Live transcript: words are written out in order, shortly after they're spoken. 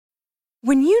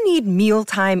When you need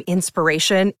mealtime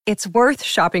inspiration, it's worth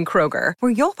shopping Kroger,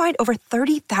 where you'll find over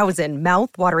 30,000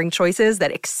 mouth-watering choices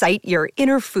that excite your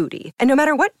inner foodie. And no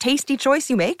matter what tasty choice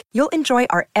you make, you'll enjoy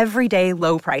our everyday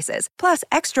low prices, plus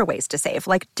extra ways to save,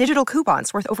 like digital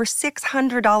coupons worth over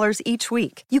 $600 each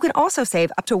week. You can also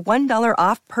save up to $1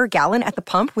 off per gallon at the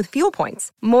pump with fuel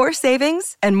points. More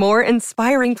savings and more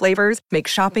inspiring flavors make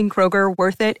shopping Kroger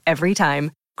worth it every time.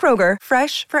 Kroger,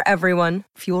 fresh for everyone.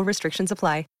 Fuel restrictions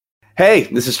apply. Hey,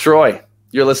 this is Troy.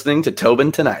 You're listening to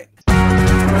Tobin Tonight.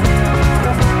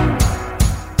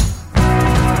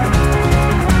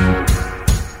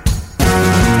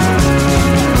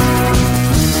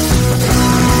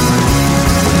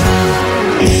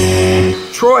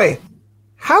 Troy,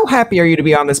 how happy are you to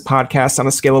be on this podcast on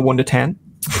a scale of 1 to 10?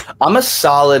 I'm a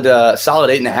solid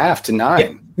 8.5 to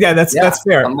 9. Yeah, that's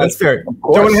fair. That's fair. Don't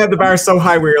want to have the bar so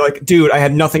high where you're like, dude, I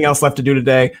had nothing else left to do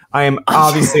today. I am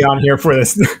obviously on here for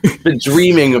this. Been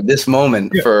dreaming of this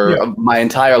moment for my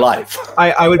entire life.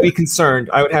 I would be concerned.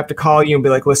 I would have to call you and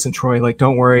be like, listen, Troy, like,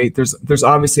 don't worry. There's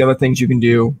obviously other things you can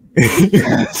do.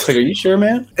 It's like, are you sure,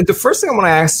 man? And the first thing I want to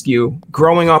ask you,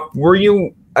 growing up, were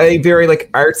you a very like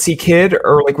artsy kid,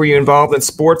 or like were you involved in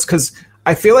sports? Because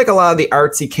I feel like a lot of the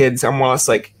artsy kids are more or less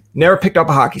like never picked up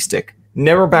a hockey stick,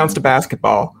 never bounced a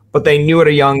basketball, but they knew at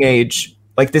a young age,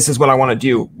 like, this is what I want to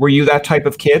do. Were you that type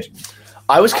of kid?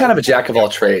 I was kind of a jack of all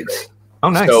trades. Oh,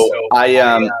 nice. So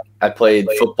I played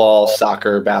football,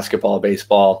 soccer, basketball,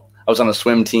 baseball. I was on a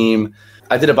swim team.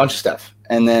 I did a bunch of stuff.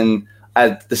 And then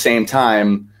at the same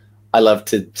time, I loved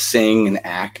to sing and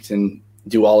act and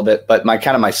do all of it. But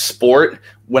my sport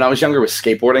when I was younger was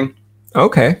skateboarding.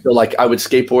 Okay. So like I would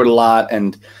skateboard a lot,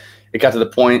 and it got to the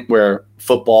point where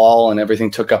football and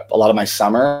everything took up a lot of my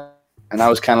summer. And I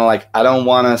was kind of like, I don't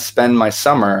want to spend my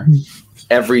summer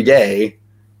every day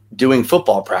doing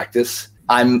football practice.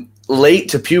 I'm late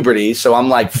to puberty, so I'm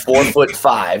like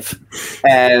 4'5",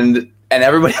 and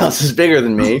everybody else is bigger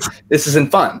than me. This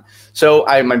isn't fun. So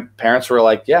my parents were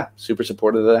like, yeah, super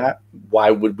supportive of that.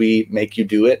 Why would we make you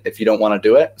do it if you don't want to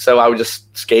do it? So I would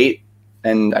just skate,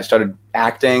 and I started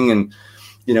acting and,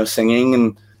 singing,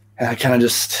 and I kind of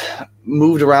just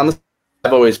moved around.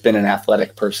 I've always been an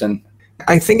athletic person.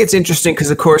 I think it's interesting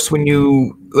because, of course, when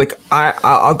you like,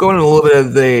 I'll go into a little bit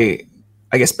of the,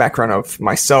 I guess, background of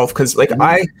myself, because like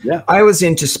I was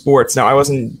into sports. Now I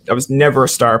was never a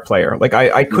star player. Like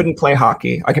I couldn't play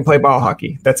hockey. I can play ball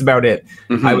hockey. That's about it.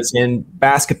 Mm-hmm. I was in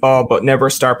basketball, but never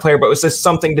a star player. But it was just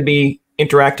something to be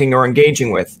interacting or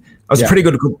engaging with. I was a pretty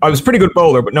good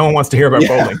bowler, but no one wants to hear about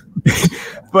bowling.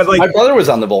 But like, my brother was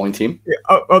on the bowling team.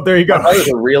 Yeah, oh, there you go. My brother was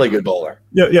a really good bowler.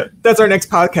 Yeah. That's our next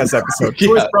podcast episode.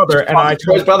 Troy's brother and I.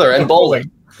 Troy's brother and bowling.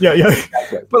 Yeah.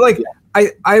 Exactly. But like,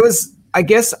 I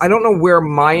guess I don't know where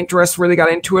my interest really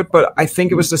got into it, but I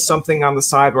think it was just something on the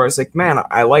side where I was like, man,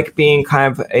 I like being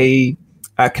kind of a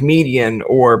comedian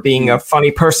or being a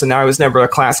funny person. Now, I was never a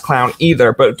class clown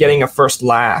either, but getting a first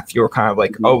laugh, you were kind of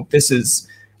like, oh, this is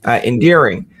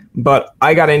endearing. But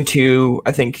I got into,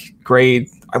 I think, grade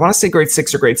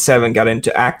 6 or grade 7, got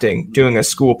into acting, doing a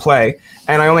school play.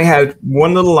 And I only had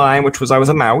one little line, which was I was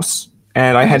a mouse.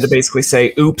 And I had to basically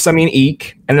say, oops, I mean,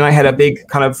 eek. And then I had a big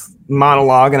kind of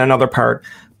monologue in another part.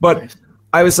 But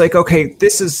I was like, okay,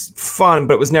 this is fun,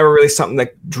 but it was never really something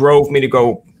that drove me to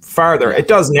go farther. It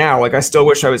does now. Like, I still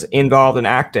wish I was involved in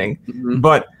acting. Mm-hmm.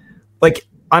 But like,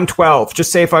 I'm 12.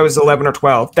 Just say if I was 11 or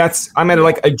 12, I'm at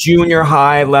like a junior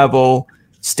high level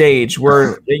stage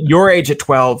where at your age at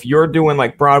 12, you're doing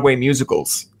like Broadway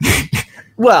musicals.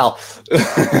 Well, but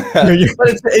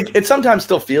it sometimes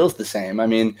still feels the same. I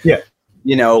mean,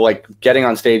 like getting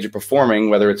on stage and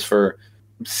performing, whether it's for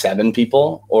 7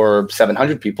 people or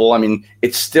 700 people, I mean,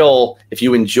 it's still, if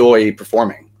you enjoy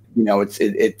performing,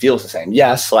 it feels the same.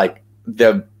 Yes, like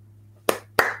that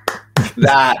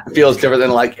feels different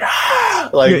than like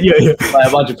by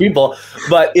a bunch of people,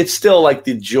 but it's still like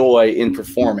the joy in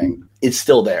performing. It's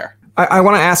still there. I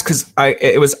want to ask, because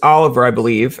it was Oliver, I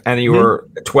believe, and you were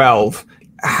 12.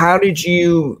 How did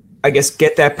you, I guess,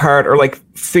 get that part or like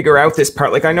figure out this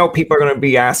part? Like, I know people are going to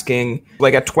be asking,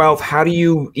 like, at 12, how do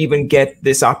you even get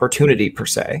this opportunity per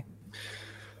se?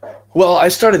 Well, I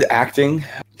started acting.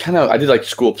 I did like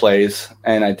school plays,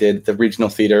 and I did the regional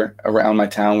theater around my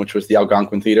town, which was the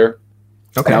Algonquin Theater.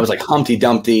 Okay. And I was like Humpty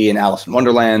Dumpty and Alice in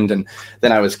Wonderland, and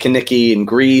then I was Kinnicky in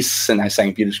Grease, and I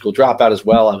sang Beauty School Dropout as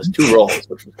well. I was 2 roles,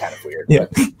 which was kind of weird. Yeah.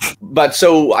 But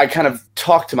so I kind of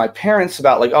talked to my parents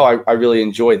about like, oh, I really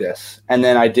enjoy this. And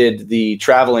then I did the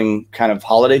traveling kind of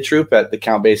holiday troupe at the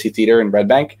Count Basie Theater in Red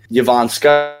Bank. Yvonne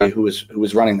Scully, who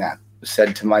was running that,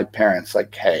 said to my parents,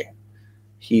 like, hey,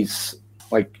 he's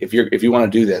like, if you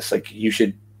want to do this, like, you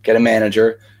should get a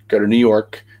manager, go to New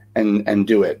York and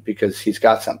do it because he's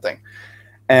got something.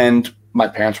 And my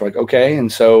parents were like, okay.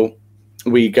 And so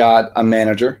we got a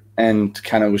manager and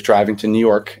kind of was driving to New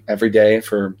York every day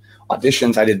for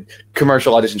auditions. I did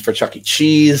commercial auditions for Chuck E.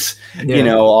 Cheese, you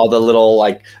know, all the little,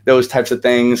 like, those types of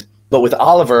things. But with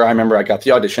Oliver, I remember I got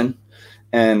the audition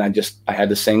and I had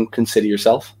to sing Consider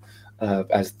Yourself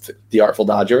as the Artful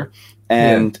Dodger.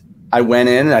 And I went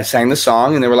in and I sang the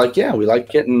song and they were like, yeah, we like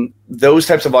getting those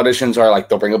types of auditions are like,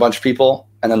 they'll bring a bunch of people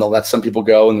and then they'll let some people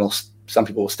go and some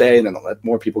people will stay and then they'll let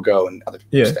more people go and other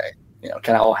people stay. You know,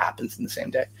 kind of all happens in the same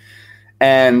day.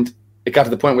 And it got to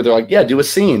the point where they're like, yeah, do a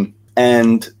scene.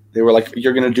 And they were like,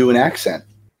 you're going to do an accent,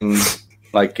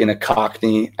 like in a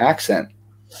Cockney accent.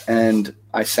 And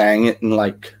I sang it in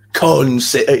like,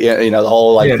 you know, the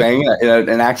whole like thing in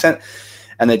an accent.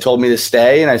 And they told me to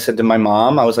stay. And I said to my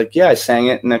mom, I was like, yeah, I sang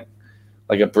it in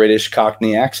a British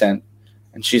Cockney accent.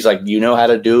 And she's like, you know how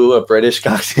to do a British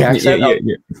Cockney accent?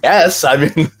 Yes. I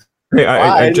mean, hey,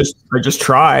 I just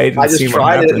tried. I just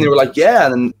tried it and they were like, yeah,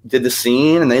 and then did the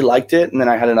scene and they liked it. And then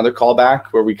I had another callback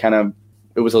where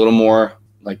it was a little more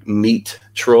like meet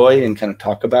Troy and kind of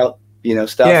talk about, you know,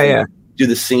 stuff. Yeah. Do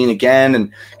the scene again.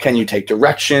 And can you take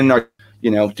direction or,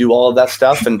 you know, do all of that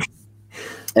stuff. And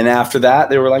after that,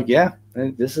 they were like, yeah,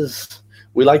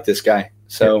 we like this guy.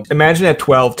 So imagine at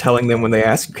 12 telling them when they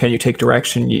ask, can you take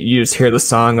direction? You just hear the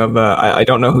song of, I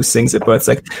don't know who sings it, but it's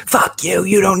like, fuck you,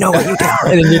 you don't know what you do.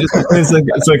 And then you just,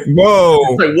 it's like, whoa.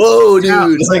 It's like, whoa,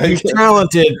 dude. It's like, you're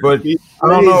talented, but I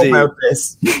don't know about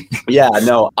this. Yeah,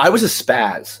 no, I was a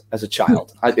spaz as a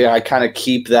child. I kind of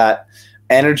keep that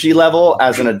energy level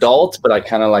as an adult, but I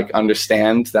kind of like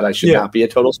understand that I should not be a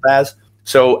total spaz.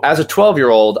 So as a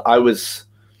 12-year-old, I was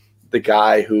the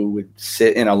guy who would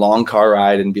sit in a long car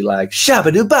ride and be like, you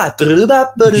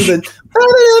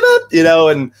know,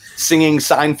 and singing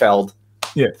Seinfeld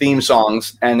theme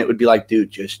songs. And it would be like,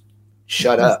 dude, just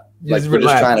shut up. Like, we're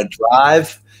just trying to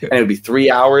drive. And it would be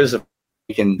 3 hours of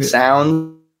making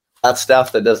sound, that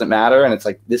stuff that doesn't matter. And it's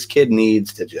like, this kid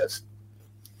needs to just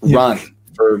run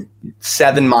for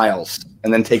 7 miles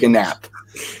and then take a nap.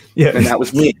 Yeah. And that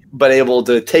was me, but able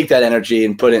to take that energy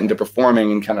and put it into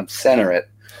performing and kind of center it.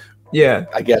 Yeah,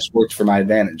 I guess worked for my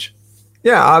advantage.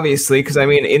 Yeah, obviously, because I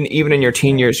mean, even in your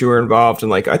teen years, you were involved in,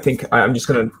 like, I think I'm just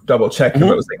going to double check. If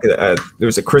it was like there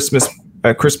was a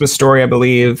Christmas Story, I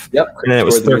believe. Yep. And then it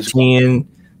was 13.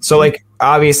 So like,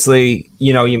 obviously,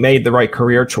 you know, you made the right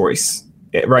career choice,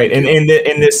 right? And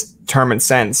in this term and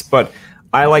sense, but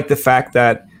I like the fact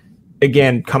that,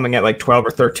 again, coming at like 12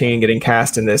 or 13, getting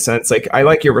cast in this, and it's like, I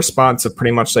like your response of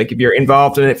pretty much like, if you're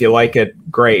involved in it, if you like it,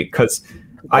 great, because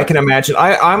I can imagine.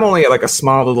 I'm only at like a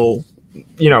small little,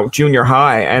 you know, junior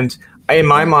high, and in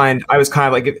my mind, I was kind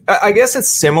of like, I guess it's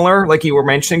similar, like you were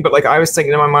mentioning, but like I was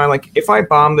thinking in my mind, like, if I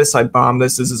bomb this, I bomb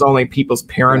this. This is only people's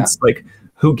parents. Yeah. Like,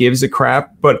 who gives a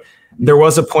crap? But there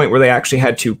was a point where they actually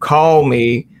had to call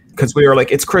me because we were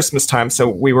like, it's Christmas time, so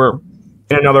we were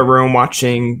in another room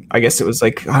watching, I guess it was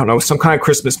like, I don't know, some kind of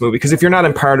Christmas movie. Because if you're not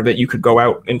in part of it, you could go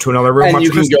out into another room. And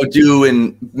you can go do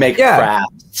and make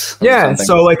crafts. Yeah. And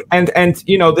so like, and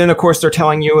you know, then of course they're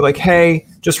telling you like, hey,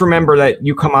 just remember that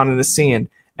you come on in the scene.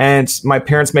 And my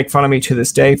parents make fun of me to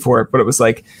this day for it. But it was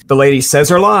like, the lady says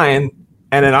her line,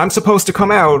 and then I'm supposed to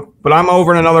come out, but I'm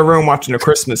over in another room watching a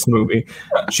Christmas movie.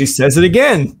 She says it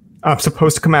again. I'm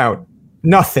supposed to come out.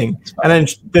 Nothing. And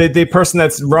then the person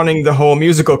that's running the whole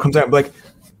musical comes out and be like,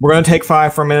 we're going to take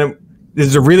 5 for a minute. This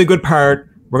is a really good part.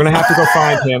 We're going to have to go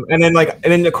find him. And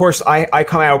then of course I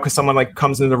come out because someone like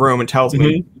comes into the room and tells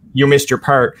me you missed your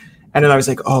part. And then I was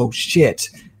like, oh shit.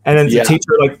 And then the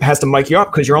teacher like has to mic you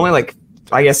up because you're only like,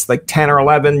 I guess like 10 or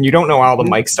 11. You don't know all the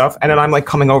mic stuff. And then I'm like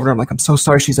coming over to her. I'm like, I'm so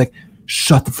sorry. She's like,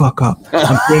 shut the fuck up.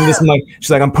 I'm putting this mic.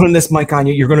 She's like, I'm putting this mic on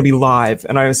you. You're going to be live.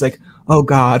 And I was like, oh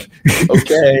God.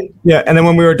 Okay. Yeah. And then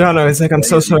when we were done, I was like, I'm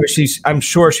so sorry. I'm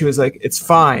sure she was like, it's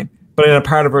fine. But in a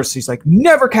part of her, she's like,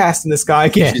 never casting this guy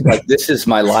again. She's like, this is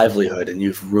my livelihood and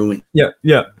you've ruined it.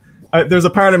 Yeah. There's a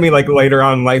part of me like later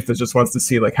on in life that just wants to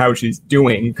see like how she's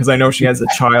doing, because I know she has a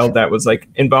child that was like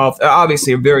involved,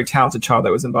 obviously a very talented child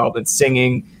that was involved in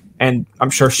singing, and I'm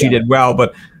sure she did well.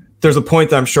 But there's a point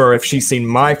that I'm sure if she's seen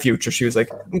my future, she was like,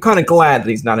 I'm kind of glad that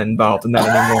he's not involved in that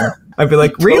anymore. I'd be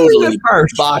like, really? Totally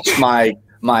botched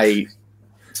my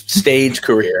stage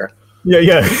career. Yeah.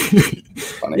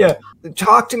 Yeah.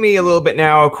 Talk to me a little bit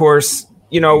now, of course,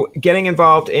 you know, getting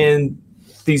involved in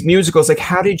these musicals, like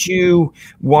how did you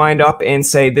wind up in,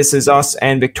 say, This Is Us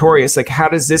and Victorious? Like, how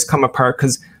does this come apart?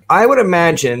 Because I would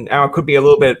imagine, now it could be a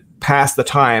little bit past the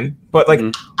time, but like,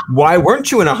 why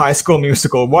weren't you in a High School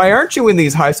Musical? Why aren't you in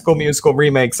these High School Musical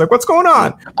remakes? Like, what's going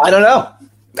on? I don't know.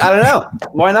 I don't know.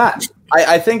 Why not?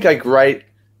 I think like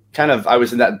I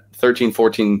was in that 13,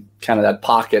 14 kind of that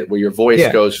pocket where your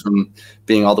voice goes from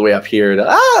being all the way up here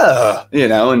to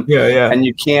and and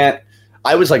you can't.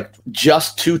 I was like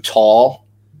just too tall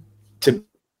to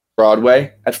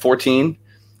Broadway at 14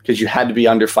 because you had to be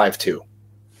under 5'2".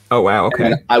 Oh wow, okay.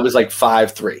 And I was like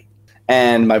 5'3",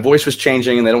 and my voice was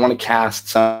changing, and they don't want to cast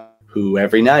someone who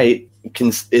every night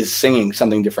is singing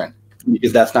something different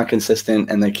because that's not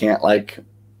consistent, and they can't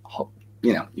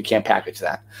you can't package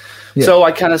that. Yeah. So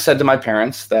I kind of said to my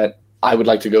parents that I would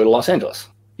like to go to Los Angeles.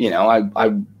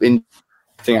 I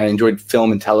enjoyed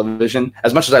film and television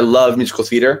as much as I love musical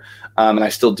theater, and I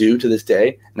still do to this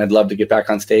day. And I'd love to get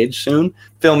back on stage soon.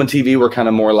 Film and TV were kind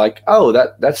of more like, oh,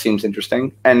 that seems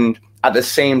interesting. And at the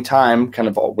same time, kind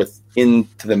of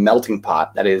into the melting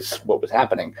pot, that is what was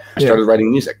happening. I started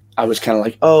writing music. I was kind of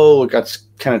like, oh, got to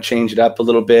kind of change it up a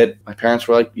little bit. My parents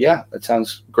were like, yeah, that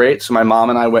sounds great. So my mom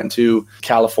and I went to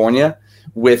California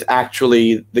with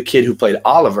actually the kid who played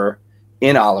Oliver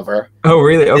in Oliver. Oh,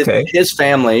 really? Okay. His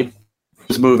family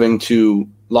was moving to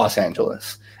Los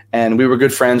Angeles, and we were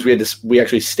good friends. We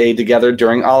actually stayed together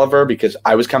during Oliver because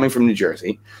I was coming from New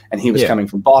Jersey and he was coming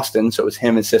from Boston. So it was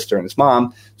him, his sister, and his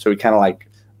mom. So we kind of like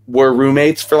were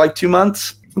roommates for like 2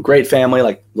 months. Great family,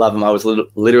 like love him. I was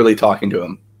literally talking to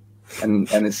him and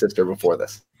his sister before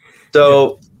this.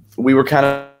 So we were kind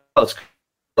of let's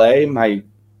play. My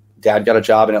dad got a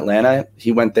job in Atlanta.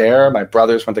 He went there. My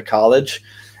brothers went to college,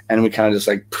 and we kind of just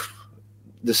like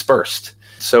dispersed.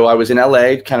 So I was in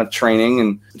LA kind of training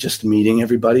and just meeting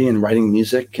everybody and writing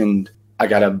music. And I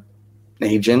got an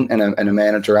agent and a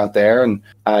manager out there, and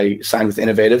I signed with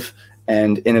Innovative.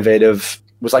 And Innovative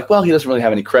was like, well, he doesn't really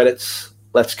have any credits.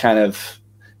 Let's kind of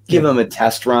give him a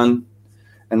test run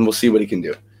and we'll see what he can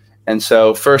do. And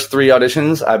so first 3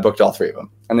 auditions, I booked all 3 of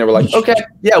them. And they were like, okay,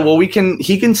 yeah, well, he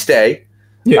can stay.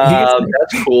 Yeah,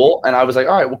 that's cool. And I was like,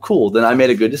 all right, well, cool. Then I made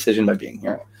a good decision by being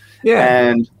here. Yeah.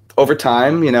 And over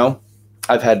time,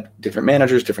 I've had different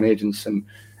managers, different agents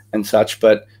and such,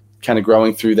 but kind of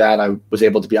growing through that, I was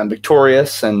able to be on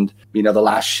Victorious and, The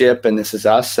Last Ship and This Is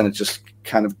Us. And it's just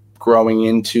kind of growing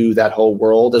into that whole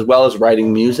world as well as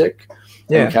writing music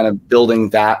and kind of building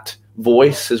that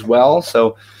voice as well.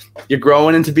 So you're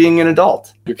growing into being an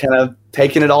adult. You're kind of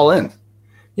taking it all in.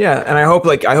 Yeah, and I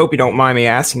hope you don't mind me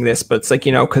asking this, but it's like,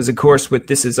 because of course with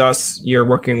This Is Us, you're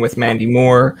working with Mandy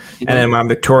Moore, and then on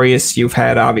Victorious, you've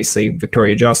had obviously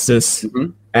Victoria Justice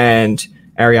and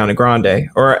Ariana Grande,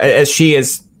 or as she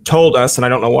has told us, and I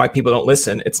don't know why people don't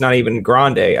listen, it's not even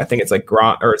Grande. I think it's like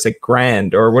it's like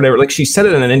Grand or whatever. Like she said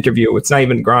it in an interview, it's not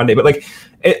even Grande, but like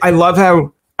I love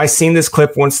how I seen this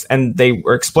clip once and they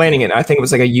were explaining it. I think it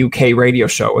was like a UK radio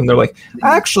show, and they're like,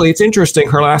 actually, it's interesting.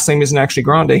 Her last name isn't actually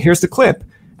Grande. Here's the clip.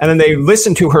 And then they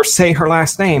listened to her say her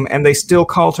last name, and they still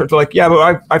called her. They're like, yeah,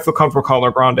 but I feel comfortable calling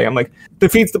her Grande. I'm like,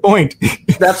 defeats the point.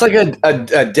 That's like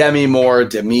a Demi Moore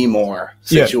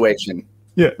situation.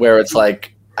 Yeah. Where it's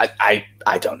like, I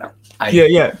don't know.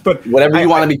 But whatever you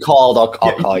want to be called, I'll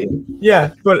call you.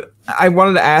 Yeah, but I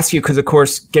wanted to ask you because, of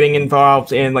course, getting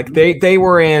involved in like they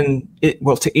were in it,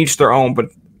 well, to each their own,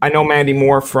 but I know Mandy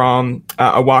Moore from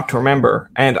A Walk to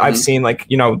Remember, and I've seen like,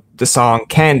 the song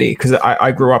Candy because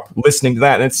I grew up listening to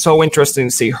that. And it's so interesting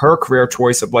to see her career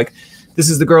choice of like, this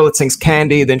is the girl that sings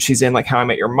Candy. Then she's in like How I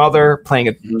Met Your Mother playing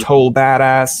a total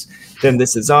badass. Then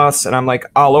This Is Us. And I'm like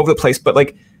all over the place. But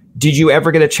like, did you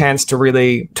ever get a chance to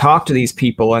really talk to these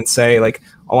people and say like,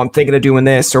 oh, I'm thinking of doing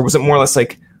this? Or was it more or less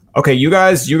like, okay, you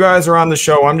guys are on the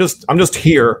show. I'm just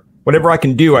here. Whatever I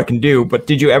can do. But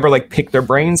did you ever like pick their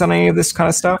brains on any of this kind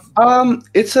of stuff?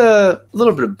 It's a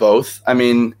little bit of both. I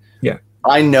mean,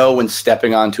 I know when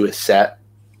stepping onto a set,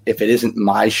 if it isn't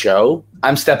my show,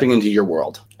 I'm stepping into your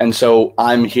world. And so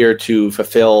I'm here to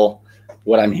fulfill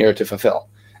what I'm here to fulfill.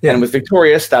 Yeah. And with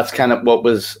Victorious, that's kind of what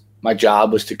was my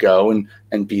job, was to go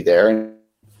and be there and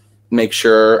make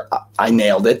sure I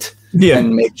nailed it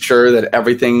and make sure that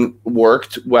everything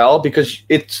worked well, because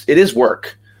it is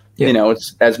work. Yeah.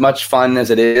 It's as much fun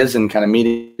as it is, and kind of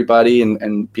meeting everybody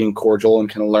and being cordial and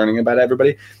kind of learning about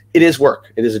everybody. It is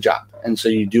work. It is a job. And so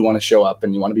you do want to show up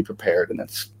and you want to be prepared, and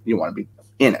you want to be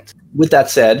in it. With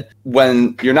that said,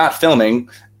 when you're not filming,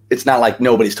 it's not like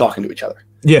nobody's talking to each other.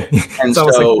 Yeah. And it's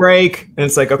almost like break, and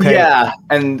it's like, okay. Yeah.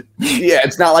 And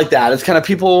it's not like that. It's kind of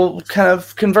people kind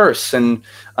of converse. And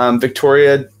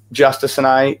Victoria Justice and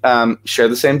I share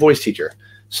the same voice teacher.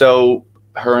 So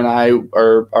her and I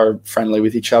are friendly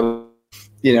with each other,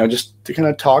 just to kind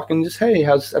of talk and just, hey,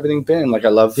 how's everything been? Like, I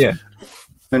love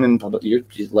and you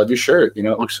love your shirt, you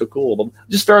know, it looks so cool.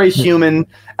 Just very human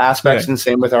aspects. And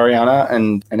same with Ariana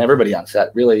and everybody on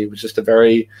set. Really, it was just a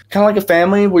very kind of like a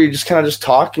family where you just kind of just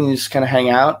talk and you just kind of hang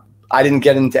out. I didn't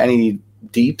get into any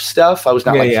deep stuff. I was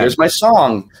not here's my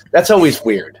song. That's always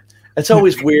weird. It's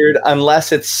always weird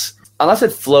unless it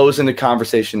flows into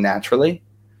conversation naturally.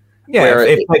 Yeah,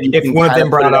 if one of them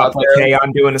brought up like, hey,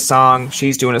 I'm doing a song,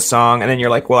 she's doing a song, and then you're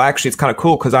like, well, actually, it's kind of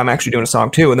cool because I'm actually doing a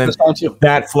song too, and then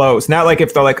that flows. Not like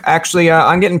if they're like, actually,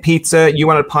 I'm getting pizza, you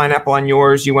wanted pineapple on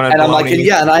yours, you wanted, and I'm like,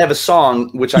 yeah, and I have a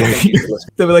song which I think you listen.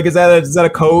 They'll be like, is that a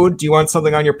code? Do you want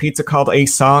something on your pizza called a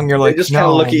song? You're like, they just kind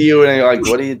of look at you and you're like,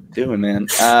 what are you doing, man?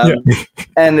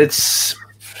 And it's,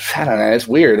 I don't know, it's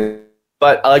weird.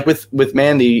 But like with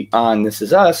Mandy on This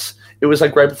Is Us, it was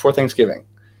like right before Thanksgiving.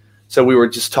 So we were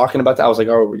just talking about that. I was like,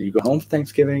 "Oh, you go home for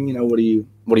Thanksgiving? You know, what are you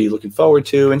looking forward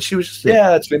to?" And she was just,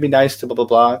 "Yeah, it's gonna be nice to blah blah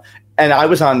blah." And I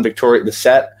was on the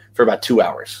set for about 2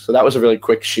 hours, so that was a really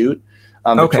quick shoot.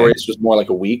 Victorious was more like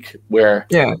a week where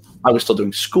I was still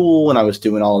doing school and I was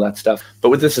doing all of that stuff. But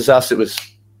with This Is Us, it was,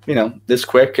 you know, this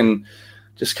quick and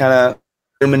just kind of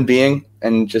human being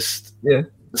and just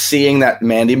seeing that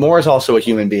Mandy Moore is also a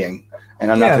human being,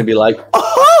 and I'm not gonna be like,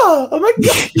 oh my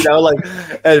god, you know, like.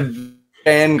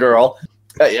 Fangirl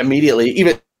immediately,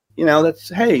 even, you know, that's,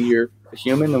 hey, you're a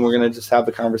human and we're gonna just have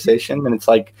the conversation. And it's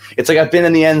like I've been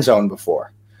in the end zone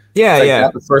before.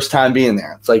 Not the first time being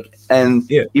there. It's like, and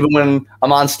even when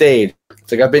I'm on stage,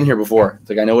 it's like I've been here before. It's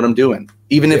like I know what I'm doing,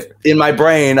 even if in my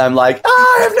brain I'm like,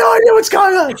 I have no idea what's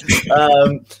going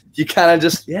on. You kind of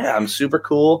just, I'm super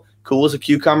cool as a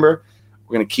cucumber.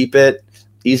 We're gonna keep it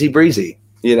easy breezy,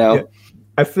 you know.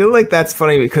 I feel like that's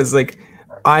funny because like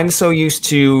I'm so used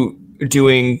to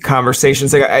doing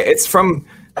conversations, like it's from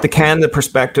the Canada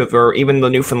perspective or even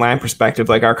the Newfoundland perspective.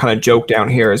 Like our kind of joke down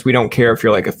here is we don't care if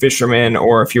you're like a fisherman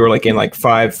or if you were like in like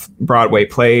 5 Broadway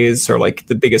plays or like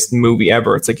the biggest movie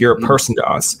ever. It's like you're a person to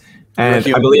us. And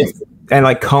I believe, and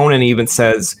like Conan even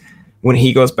says when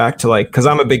he goes back to like, because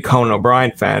I'm a big Conan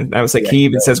O'Brien fan. I was like, he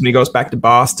even says when he goes back to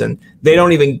Boston, they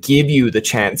don't even give you the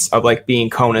chance of like being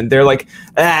Conan. They're like,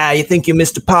 you think you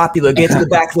Mr. Popular, get to the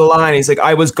back of the line. He's like,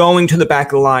 I was going to the back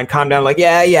of the line. Calm down. Like,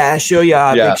 sure,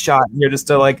 big shot. And you're just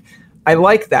like, I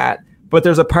like that. But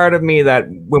there's a part of me that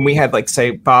when we had like, say,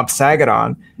 Bob Saget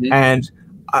on, and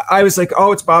I was like,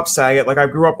 oh, it's Bob Saget. Like I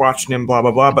grew up watching him, blah,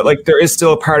 blah, blah. But like, there is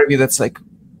still a part of you that's like,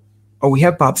 oh, we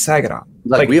have Bob Saget on.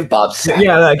 Like we have Bob Saget.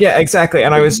 Yeah, exactly.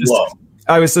 And I was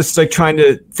just like trying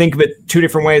to think of it 2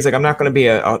 different ways. Like I'm not going to be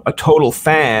a total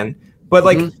fan, but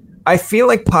like I feel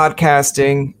like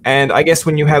podcasting, and I guess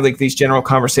when you have like these general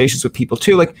conversations with people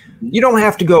too, like you don't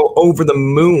have to go over the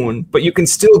moon, but you can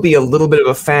still be a little bit of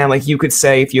a fan. Like you could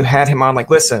say if you had him on,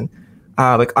 like, listen,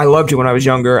 like I loved you when I was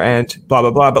younger and blah, blah,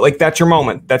 blah. But like, that's your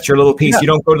moment. That's your little piece. You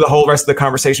don't go to the whole rest of the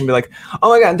conversation and be like, oh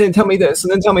my God, then tell me this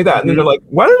and then tell me that. And then they're like,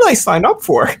 what did I sign up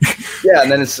for?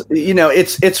 And then it's, you know,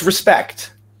 it's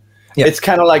respect. It's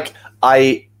kind of like,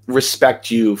 I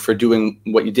respect you for doing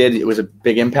what you did. It was a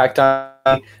big impact on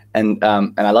me. And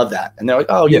I love that. And they're like,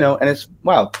 oh, you know, and it's,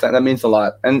 wow, that means a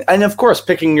lot. And of course,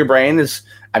 picking your brain is,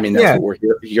 I mean, that's what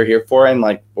you're here for, and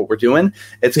like what we're doing.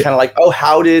 It's kind of like, oh,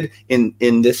 how did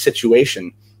in this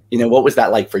situation, you know, what was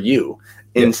that like for you?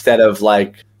 Instead of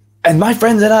like, and my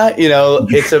friends and I, you know,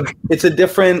 it's a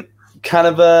different kind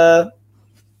of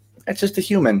it's just a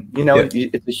human, you know,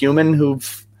 it's a human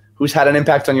who's had an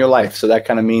impact on your life. So that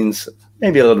kind of means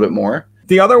maybe a little bit more.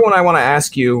 The other one I want to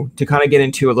ask you to kind of get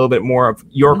into a little bit more of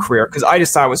your career, because I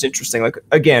just thought it was interesting. Like,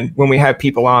 again, when we have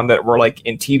people on that were like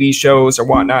in TV shows or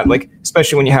whatnot, like,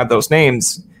 especially when you have those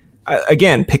names,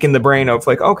 again, picking the brain of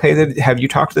like, okay, have you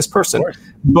talked to this person?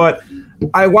 But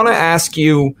I want to ask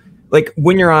you, like,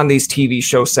 when you're on these TV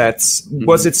show sets,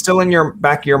 was it still in your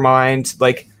back of your mind,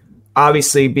 like,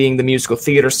 obviously being the musical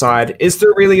theater side, is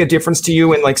there really a difference to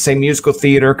you in like, say, musical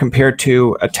theater compared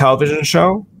to a television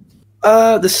show?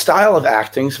 The style of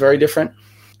acting is very different.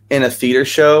 In a theater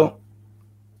show,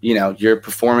 you know, you're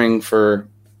performing for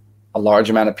a large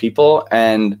amount of people,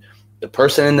 and the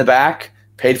person in the back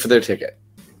paid for their ticket.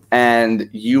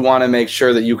 And you want to make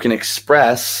sure that you can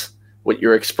express what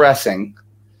you're expressing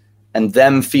and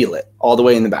them feel it all the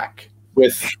way in the back.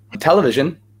 With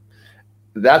television,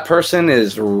 that person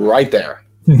is right there.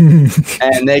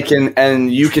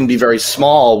 and you can be very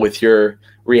small with your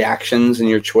reactions and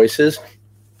your choices.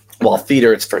 While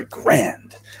theater, it's very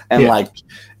grand. And like,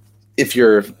 if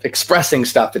you're expressing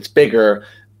stuff, it's bigger.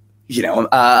 You know,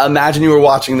 imagine you were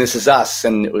watching This Is Us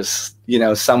and it was, you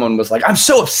know, someone was like, I'm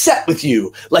so upset with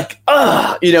you. Like,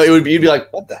 you know, you'd be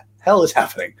like, what the hell is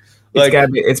happening? Like,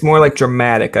 it's more like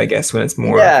dramatic, I guess, when it's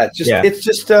more. It's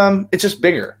just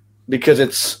bigger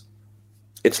because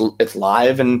it's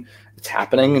live and it's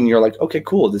happening, and you're like, okay,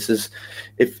 cool. This is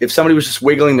if somebody was just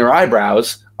wiggling their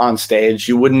eyebrows on stage,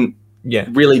 you wouldn't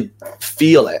really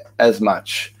feel it as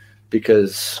much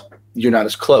because you're not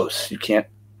as close. You can't.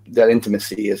 That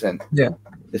intimacy isn't.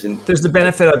 There's the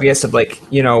benefit, I guess, of like,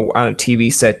 you know, on a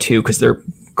TV set too, because they're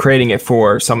creating it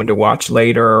for someone to watch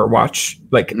later or watch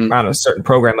like on a certain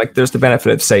program. Like there's the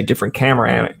benefit of, say, different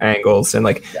camera angles. And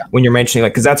like when you're mentioning,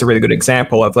 like, because that's a really good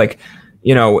example of like,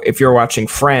 you know, if you're watching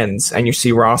Friends and you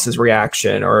see Ross's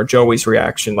reaction or Joey's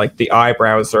reaction, like the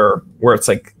eyebrows are where it's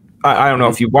like, I don't know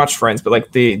if you watched Friends, but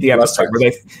like the episode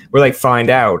where they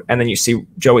find out and then you see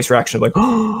Joey's reaction, like,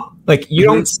 oh, like you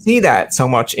don't see that so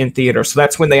much in theater. So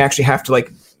that's when they actually have to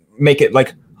like make it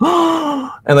like,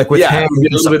 oh, and like with him, a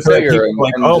little bit bigger,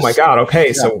 like, oh my God,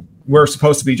 okay, so we're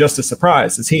supposed to be just as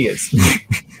surprised as he is.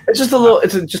 It's just a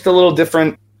little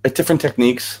different, different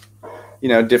techniques, you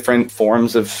know, different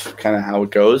forms of kind of how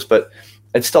it goes, but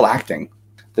it's still acting.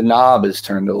 The knob is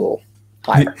turned a little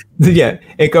higher. Yeah,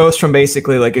 it goes from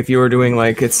basically like if you were doing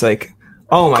like, it's like,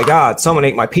 oh my God, someone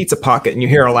ate my pizza pocket, and you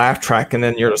hear a laugh track, and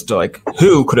then you're just like,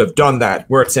 who could have done that?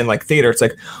 Where it's in like theater, it's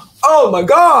like, oh my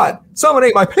God, someone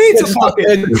ate my pizza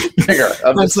pocket. Bigger.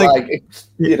 It's like,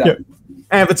 you know. Yeah.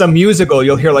 And if it's a musical,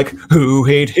 you'll hear like, who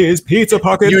ate his pizza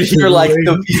pocket? You hear like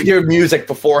you hear music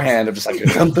beforehand of just like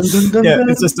dun, dun, dun, dun, yeah,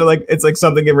 it's just like it's like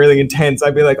something really intense.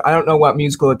 I'd be like, I don't know what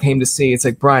musical I came to see. It's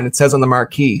like, Brian, it says on the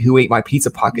marquee, who ate my pizza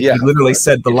pocket? Yeah, he literally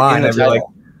said the line. I'd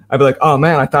be like, oh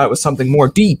man, I thought it was something more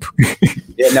deep.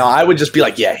 Yeah, no, I would just be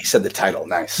like, yeah, he said the title,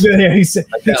 nice. Yeah, he said,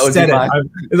 like,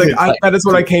 that is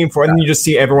what I came for. And then you just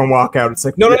see everyone walk out. It's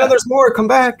like, no, there's more. Come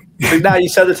back. No, you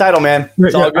said the title, man.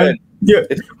 It's all good.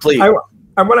 It's complete.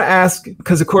 I want to ask,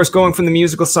 because of course, going from the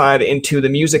musical side into the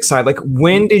music side, like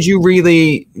when did you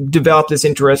really develop this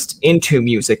interest into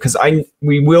music? Because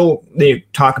we will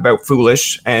talk about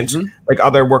Foolish and like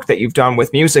other work that you've done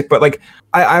with music, but like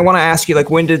I want to ask you, like,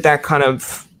 when did that kind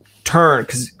of turn?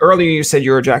 Because earlier you said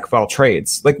you were a jack of all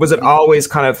trades. Like, was it always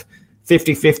kind of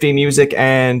 50-50 music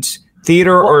and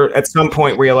theater, or at some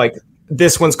point where you're like,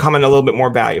 this one's coming a little bit more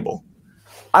valuable?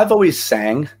 I've always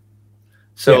sang,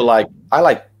 so like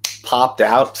I popped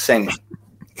out singing.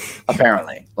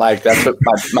 Apparently, like that's what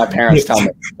my parents tell me.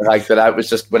 Like that, I was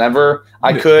just whenever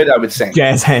I could, I would sing.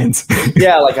 Jazz hands.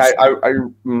 Yeah, like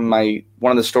my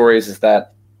one of the stories is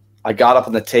that I got up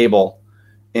on the table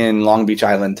in Long Beach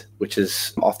Island, which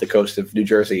is off the coast of New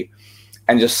Jersey,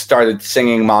 and just started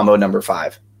singing Mambo No.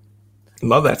 5.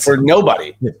 Love that song. For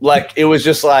nobody. Like it was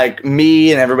just like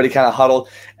me and everybody kind of huddled,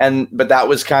 but that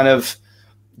was kind of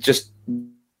just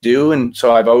and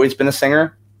so I've always been a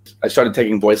singer. I started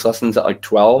taking voice lessons at like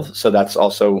 12, so that's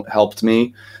also helped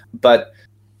me. But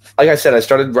like I said, I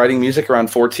started writing music around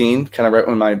 14, kind of right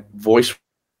when my voice,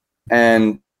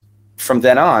 and from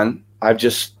then on, I've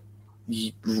just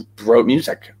wrote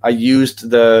music. I used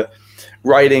the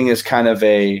writing as kind of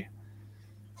a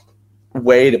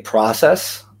way to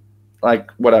process like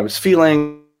what I was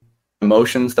feeling,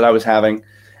 emotions that I was having,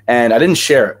 and I didn't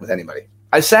share it with anybody.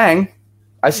 I sang,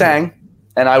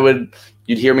 and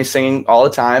you'd hear me singing all the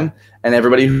time, and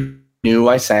everybody knew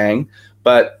I sang,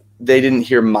 but they didn't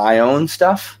hear my own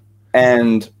stuff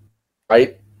and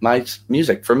write my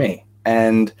music for me.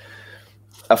 And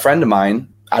a friend of mine,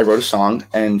 I wrote a song,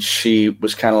 and she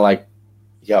was kind of like,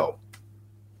 yo,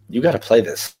 you got to play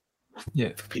this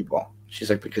for people. She's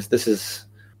like, because this is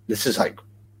like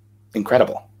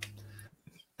incredible.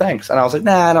 Thanks. And I was like,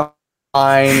 nah, I don't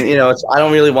mind. You know, I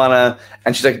don't really want to.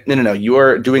 And she's like, no, you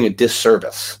are doing a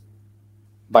disservice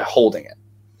by holding it.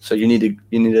 So you need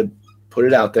to put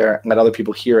it out there and let other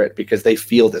people hear it because they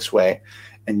feel this way,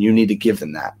 and you need to give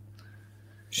them that.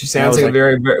 She sounds like a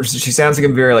very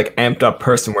like amped up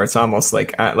person, where it's almost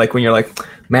like when you're like,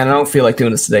 man, I don't feel like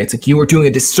doing this today. It's like you were doing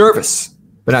a disservice,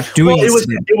 but not doing it.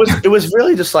 It was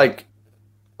really just like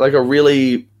a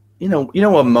really, you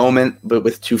know, a moment, but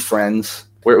with two friends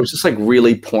where it was just like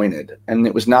really pointed, and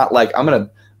it was not like I'm gonna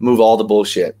move all the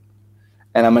bullshit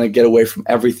and I'm gonna get away from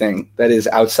everything that is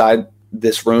outside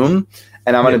this room,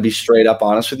 and I'm gonna be straight up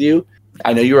honest with you.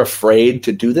 I know you're afraid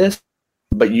to do this,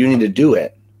 but you need to do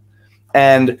it.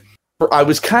 And I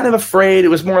was kind of afraid. It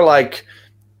was more like,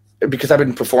 because I've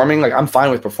been performing, like I'm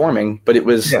fine with performing, but it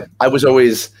was, I was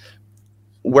always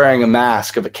wearing a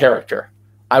mask of a character.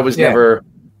 I was never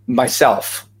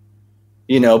myself,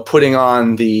 you know, putting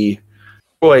on the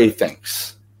Troy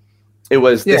thinks. It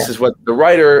was, this is what the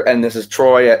writer, and this is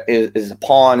Troy is a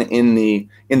pawn in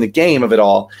the game of it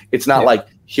all. It's not like,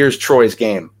 here's Troy's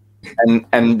game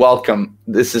and welcome.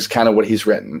 This is kind of what he's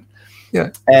written.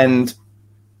 Yeah. And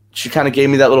she kind of gave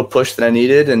me that little push that I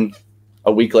needed. And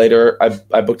a week later,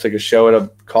 I booked like a show at a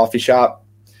coffee shop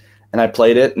and I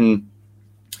played it, and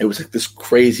it was like this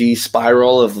crazy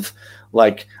spiral of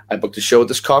like, I booked a show at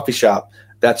this coffee shop.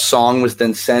 That song was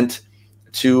then sent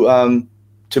to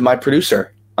my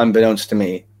producer, unbeknownst to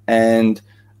me. And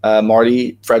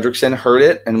Marty Fredrickson heard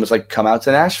it and was like, come out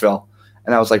to Nashville.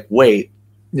 And I was like, wait,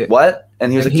 what?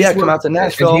 And he was like, yeah, come out to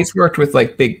Nashville. And he's worked with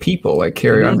like big people like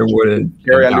Carrie Underwood and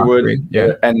Underwood,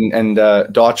 yeah, and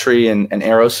Daughtry and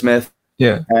Aerosmith.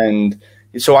 Yeah. And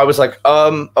so I was like,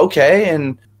 okay.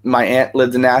 And my aunt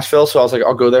lived in Nashville, so I was like,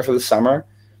 I'll go there for the summer.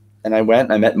 And I went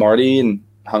and I met Marty and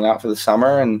hung out for the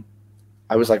summer, and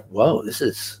I was like, whoa, this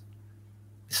is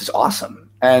awesome.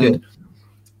 And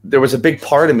there was a big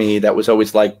part of me that was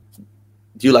always like,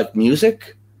 do you like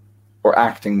music or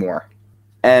acting more?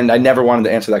 And I never wanted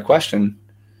to answer that question,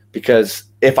 because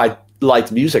if I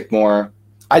liked music more,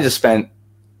 I just spent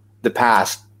the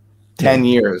past 10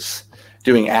 years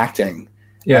doing acting.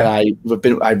 Yeah.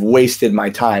 And I've wasted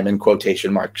my time, in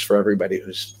quotation marks, for everybody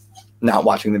who's not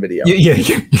watching the video.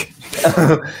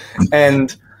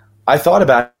 And I thought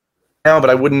about it now,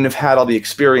 but I wouldn't have had all the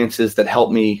experiences that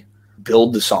helped me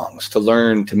build the songs, to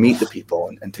learn, to meet the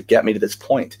people, and to get me to this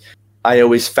point. I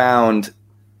always found,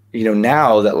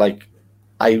 now that like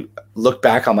I look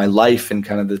back on my life and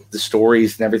kind of the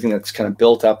stories and everything that's kind of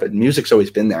built up, and music's always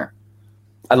been there.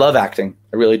 I love acting.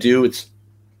 I really do. It's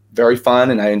very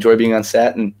fun, and I enjoy being on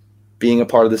set and being a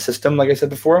part of the system, like I said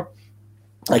before.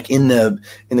 Like in the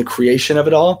creation of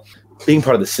it all, being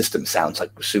part of the system sounds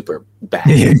like super bad.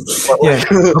 I'm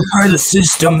part of the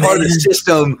system. I'm part of the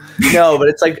system. No, but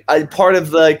it's like I'm part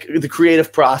of like the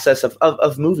creative process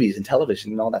of movies and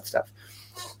television and all that stuff.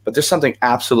 But there's something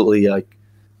absolutely like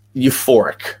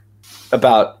euphoric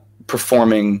about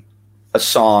performing a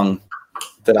song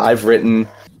that I've written,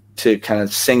 to kind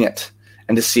of sing it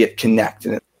and to see it connect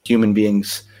in a human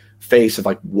being's face of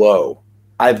like, whoa,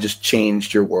 I've just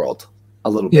changed your world a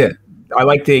little bit. Yeah. I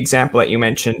like the example that you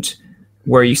mentioned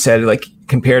where you said like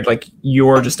compared like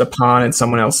you're just a pawn in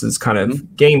someone else's kind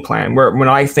of game plan, where when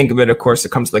I think of it, of course, it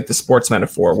comes to like the sports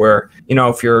metaphor where,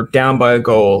 if you're down by a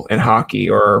goal in hockey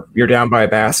or you're down by a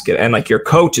basket and like your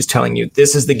coach is telling you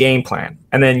this is the game plan,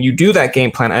 and then you do that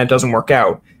game plan and it doesn't work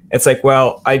out. It's like,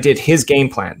 well, I did his game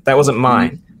plan. That wasn't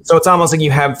mine. So it's almost like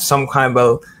you have some kind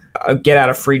of a get out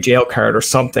of free jail card or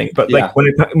something. But like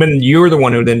when you're the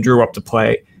one who then drew up the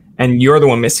play and you're the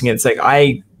one missing it, it's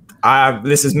like,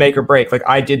 this is make or break. Like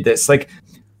I did this. Like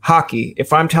hockey,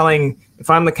 if I'm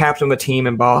the captain of the team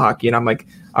in ball hockey and I'm like,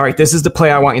 all right, this is the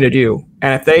play I want you to do.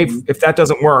 And if that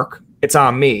doesn't work, it's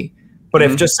on me. But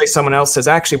if just say someone else says,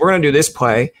 actually, we're going to do this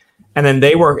play, and then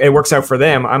it works out for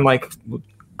them, I'm like,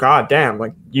 God damn,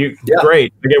 like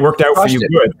great. Like it worked out for you.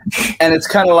 Good. And it's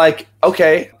kind of like,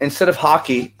 okay, instead of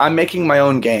hockey, I'm making my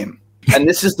own game. And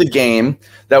this is the game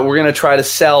that we're going to try to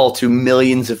sell to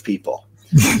millions of people.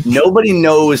 Nobody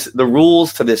knows the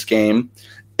rules to this game.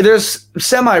 There's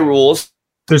semi-rules.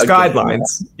 There's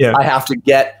guidelines. Yeah. I have to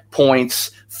get points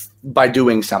by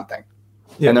doing something.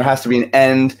 Yeah. And there has to be an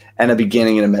end and a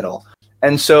beginning and a middle.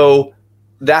 And so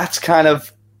that's kind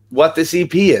of what this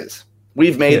EP is.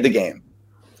 We've made the game.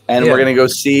 And we're going to go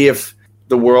see if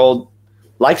the world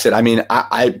likes it. I mean,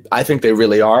 I think they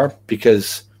really are,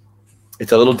 because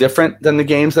it's a little different than the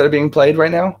games that are being played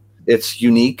right now. It's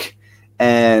unique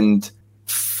and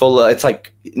it's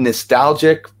like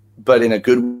nostalgic, but in a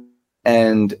good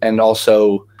and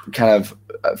also kind of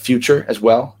future as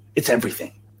well. It's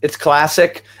everything. It's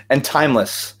classic and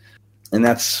timeless. And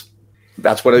that's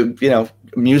what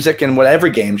music and what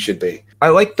every game should be. I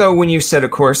like though when you said,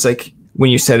 of course, like when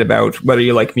you said about whether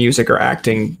you like music or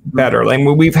acting better. Like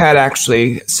we've had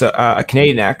actually a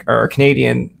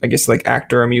Canadian, I guess, like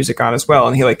actor or music on as well,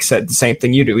 and he like said the same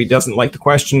thing you do. He doesn't like the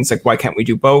question. It's like, why can't we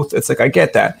do both? It's like, I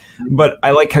get that, but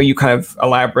I like how you kind of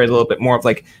elaborate a little bit more of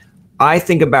like, I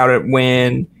think about it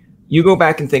when you go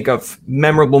back and think of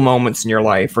memorable moments in your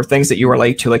life or things that you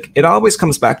relate to, like it always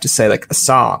comes back to say like a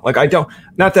song. Like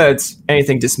not that it's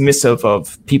anything dismissive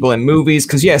of people in movies,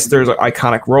 because yes, there's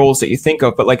iconic roles that you think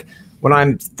of, but like when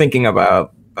I'm thinking of a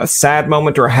sad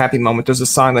moment or a happy moment, there's a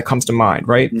song that comes to mind,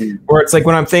 right? Or it's like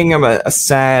when I'm thinking of a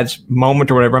sad moment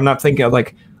or whatever, I'm not thinking of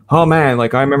like, oh man,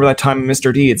 like I remember that time in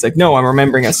Mr. D. It's like, no, I'm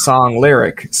remembering a song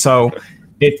lyric. So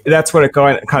that's what it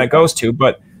kind of goes to.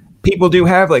 But people do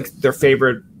have like their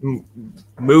favorite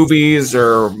movies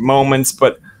or moments,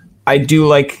 but I do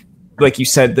like you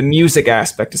said, the music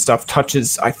aspect of stuff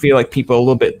touches, I feel like, people a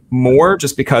little bit more,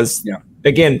 just because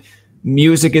again,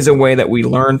 music is a way that we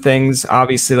learn things.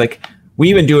 Obviously, like we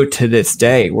even do it to this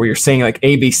day where you're saying like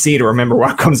ABC to remember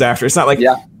what comes after. It's not like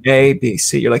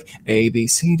ABC, you're like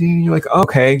ABC D, you're like,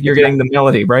 okay, you're getting the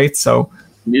melody, right? So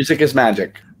music is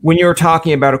magic. when you were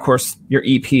talking about, of course, your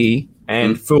EP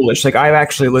and Foolish, like I've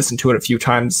actually listened to it a few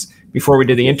times before we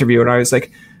did the interview, and I was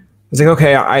like,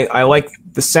 okay, I like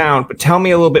the sound, but tell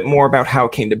me a little bit more about how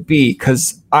it came to be,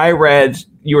 because I read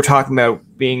you were talking about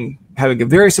having a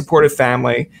very supportive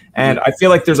family, and I feel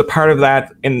like there's a part of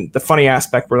that in the funny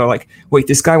aspect where they're like, wait,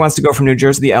 this guy wants to go from New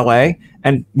Jersey to LA,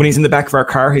 and when he's in the back of our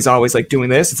car, he's always like doing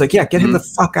this. It's like, yeah, get him the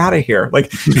fuck out of here.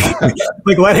 Like,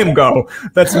 like let him go.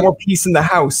 That's more peace in the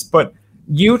house. But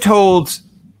you told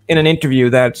in an interview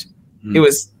that it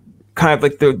was kind of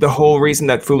like the whole reason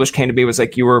that Foolish came to be was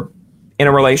like you were in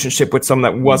a relationship with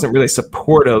someone that wasn't really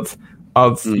supportive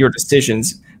of your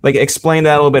decisions. Like, explain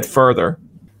that a little bit further.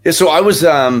 Yeah, so I was in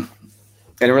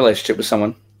a relationship with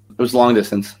someone. It was long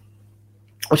distance,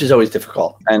 which is always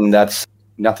difficult, and that's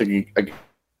nothing against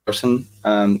the person.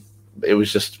 It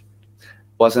was just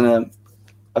wasn't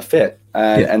a fit,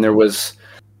 and there was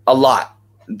a lot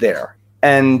there.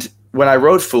 And when I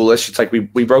wrote Foolish, it's like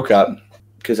we broke up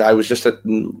because I was just at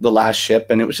the last ship,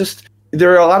 and it was just,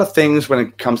 there are a lot of things when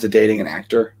it comes to dating an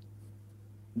actor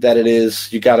that it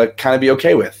is you got to kind of be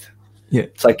okay with. Yeah,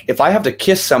 it's like if I have to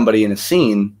kiss somebody in a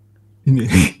scene,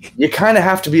 you kind of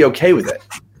have to be okay with it.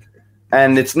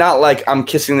 And it's not like I'm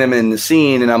kissing them in the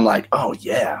scene and I'm like, oh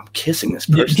yeah, I'm kissing this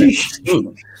person in the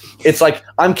scene. It's like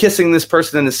I'm kissing this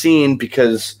person in the scene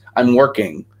because I'm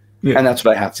working, and that's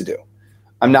what I have to do.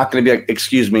 I'm not going to be like,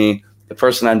 excuse me, the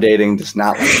person I'm dating does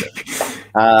not like it.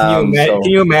 Can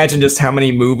you imagine just how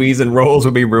many movies and roles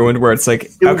would be ruined where it's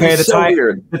like, okay,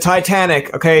 the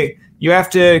Titanic, okay, you have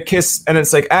to kiss, and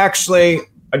it's like, actually,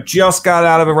 I just got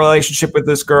out of a relationship with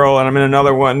this girl and I'm in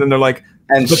another one, and they're like,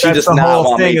 and she does not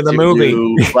want me to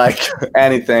do like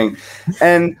anything.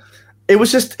 And it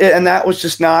was just, and that was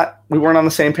just not, we weren't on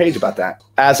the same page about that.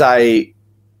 As I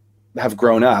have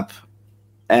grown up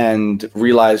and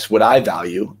realized what I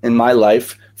value in my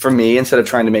life, for me, instead of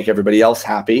trying to make everybody else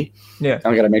happy, I'm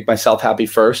going to make myself happy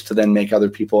first to then make other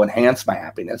people enhance my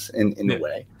happiness in a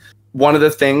way. One of the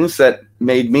things that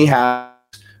made me happy,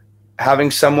 having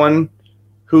someone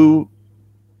who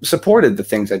supported the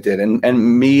things I did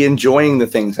and me enjoying the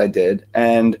things I did.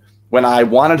 And when I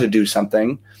wanted to do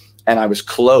something and I was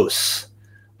close,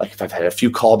 like if I've had a few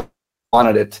calls,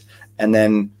 wanted it, and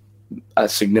then a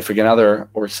significant other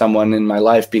or someone in my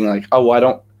life being like, oh, well, I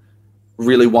don't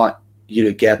really want you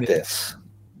to get this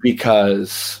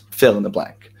because fill in the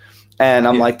blank. And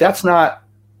I'm like, that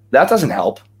doesn't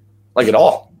help like at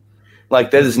all.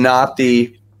 Like that is not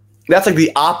that's like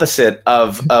the opposite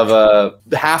of a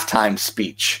halftime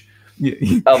speech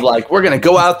of like, we're going to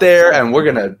go out there and we're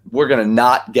going to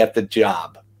not get the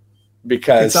job.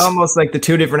 Because it's almost like the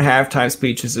two different halftime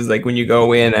speeches is like when you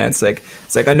go in and it's like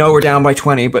I know we're down by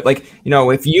 20, but like, you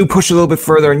know, if you push a little bit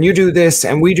further and you do this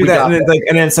and we do that, and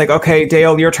then it's like, okay,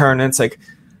 Dale, your turn. And it's like,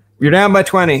 you're down by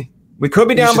 20. We could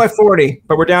be down by 40,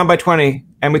 but we're down by 20,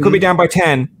 and we could be down by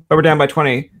 10, but we're down by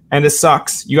 20. And this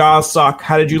sucks. You all suck.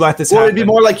 How did you let this happen? It'd be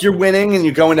more like you're winning and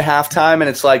you go into halftime and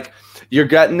it's like you're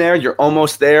getting there, you're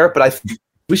almost there, but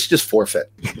we should just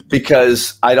forfeit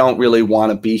because I don't really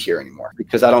want to be here anymore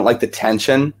because I don't like the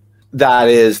tension that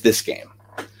is this game.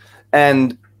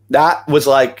 And that was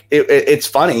like, it's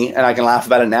funny and I can laugh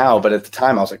about it now, but at the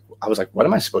time I was like, what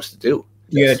am I supposed to do?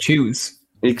 You got to choose.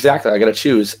 Exactly. I got to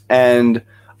choose. And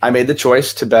I made the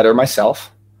choice to better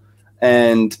myself,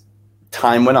 and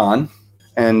time went on,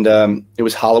 and it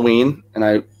was Halloween, and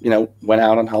I, went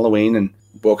out on Halloween and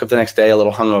woke up the next day a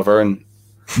little hungover, and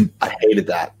I hated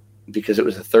that. Because it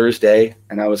was a Thursday,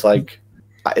 and I was like,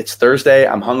 it's Thursday,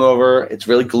 I'm hungover, it's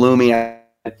really gloomy. And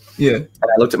I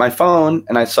looked at my phone,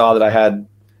 and I saw that I had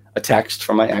a text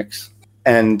from my ex,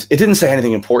 and it didn't say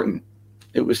anything important.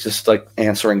 It was just like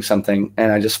answering something,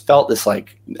 and I just felt this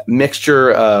like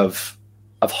mixture of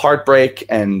heartbreak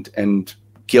and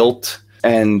guilt,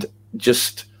 and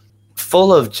just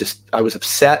full of I was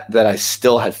upset that I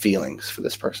still had feelings for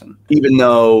this person, even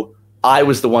though I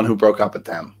was the one who broke up with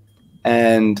them.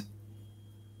 And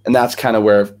that's kind of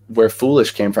where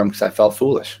Foolish came from, because I felt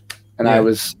foolish. And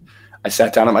I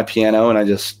sat down at my piano and I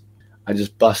just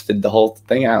busted the whole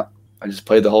thing out. I just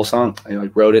played the whole song. I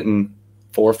wrote it in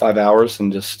 4 or 5 hours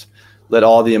and just let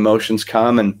all the emotions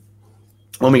come. And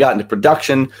when we got into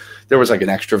production, there was like an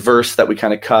extra verse that we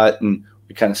kind of cut, and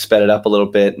we kind of sped it up a little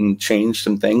bit and changed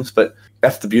some things. But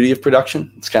that's the beauty of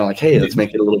production. It's kind of like, hey, let's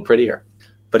make it a little prettier.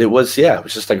 But it was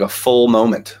just like a full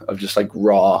moment of just like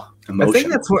raw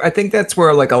emotion. I think that's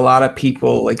where like a lot of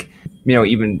people, like,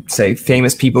 even say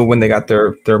famous people, when they got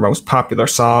their most popular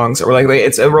songs, or like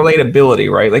it's a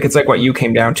relatability, right? Like it's like what you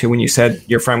came down to when you said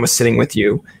your friend was sitting with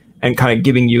you and kind of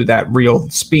giving you that real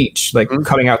speech, like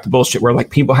cutting out the bullshit where like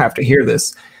people have to hear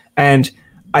this. And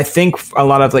I think a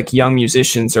lot of like young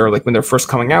musicians are like when they're first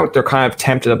coming out, they're kind of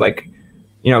tempted of like,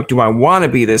 you know, do I want to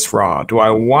be this raw? Do I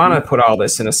want to put all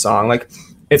this in a song? Like,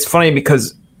 it's funny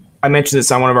because I mentioned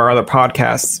this on one of our other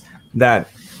podcasts that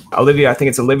I think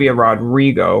it's Olivia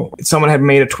Rodrigo. Someone had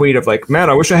made a tweet of like, man,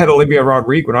 I wish I had Olivia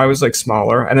Rodrigo when I was like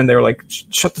smaller. And then they were like,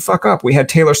 shut the fuck up. We had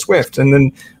Taylor Swift. And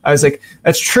then I was like,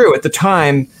 that's true at the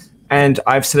time. And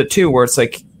I've said it too, where it's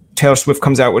like Taylor Swift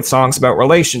comes out with songs about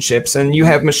relationships and you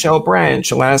have Michelle Branch,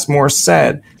 Alanis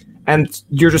Morissette. And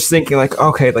you're just thinking like,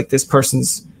 okay, like this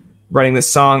person's writing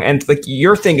this song. And like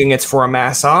you're thinking it's for a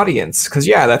mass audience because,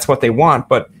 yeah, that's what they want.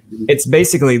 But it's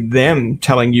basically them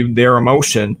telling you their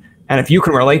emotion. And if you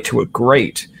can relate to it,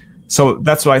 great. So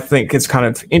that's what I think is kind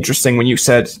of interesting when you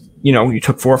said, you know, you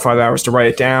took 4 or 5 hours to write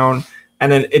it down. And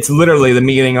then it's literally the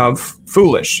meaning of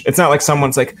Foolish. It's not like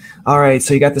someone's like, all right,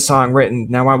 so you got the song written.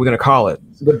 Now what are we going to call it?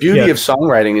 The beauty of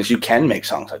songwriting is you can make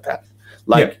songs like that.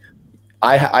 Like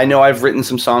I know I've written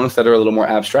some songs that are a little more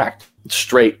abstract,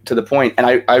 straight to the point. And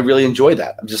I really enjoy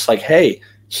that. I'm just like, hey,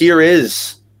 here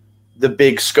is the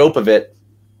big scope of it.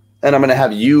 And I'm going to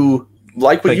have you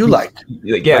like what you like.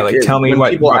 Yeah, like tell me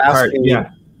what part. Yeah.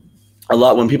 A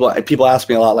lot when people ask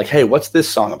me a lot, like, hey, what's this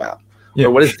song about? Yeah. Or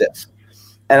what is this?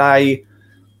 And I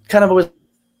kind of always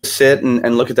sit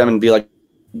and look at them and be like,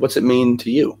 what's it mean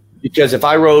to you? Because if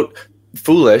I wrote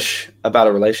Foolish about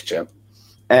a relationship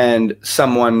and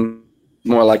someone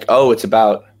more like, oh, it's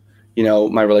about, you know,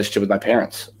 my relationship with my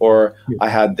parents, or I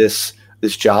had this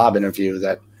job interview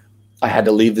that I had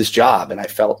to leave this job and I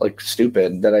felt like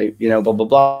stupid that I, you know, blah, blah,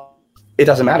 blah. It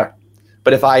doesn't matter.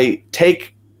 But if I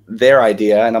take their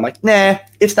idea and I'm like, nah,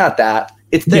 it's not that,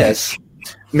 it's this,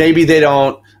 maybe they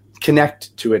don't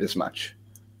connect to it as much.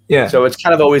 Yeah. So it's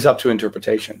kind of always up to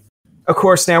interpretation. Of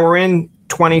course, now we're in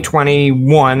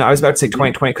 2021. I was about to say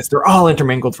 2020 because they're all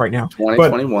intermingled right now.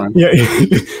 2021.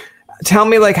 Tell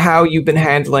me like how you've been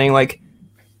handling like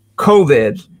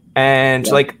COVID and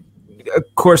like, of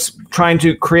course, trying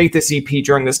to create this EP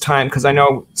during this time, because I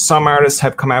know some artists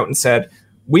have come out and said,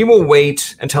 we will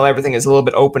wait until everything is a little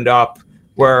bit opened up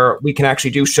where we can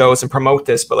actually do shows and promote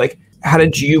this. But like, how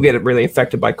did you get really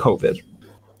affected by COVID?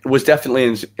 It was definitely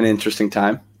an interesting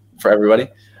time for everybody.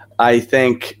 I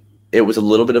think it was a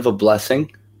little bit of a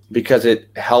blessing because it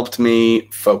helped me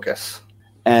focus.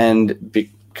 And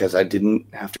because I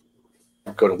didn't have to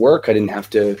go to work, I didn't have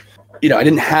to, you know, I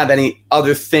didn't have any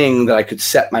other thing that I could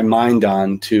set my mind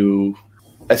on to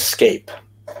escape,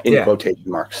 in quotation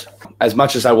marks. As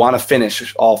much as I want to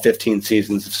finish all 15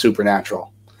 seasons of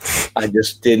Supernatural, I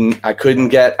just didn't, I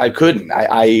couldn't. I'd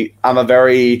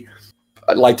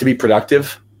like to be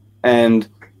productive. And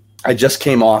I just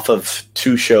came off of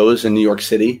 2 shows in New York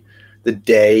City the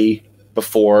day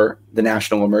before the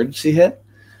national emergency hit.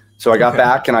 So I got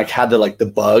back and I had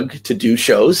the bug to do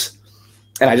shows,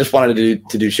 and I just wanted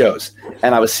to do shows.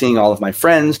 And I was seeing all of my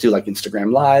friends do like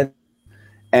Instagram Live,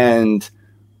 and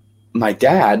my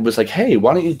dad was like, hey,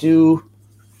 why don't you do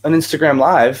an Instagram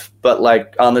Live, but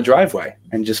like on the driveway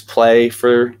and just play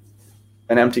for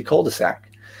an empty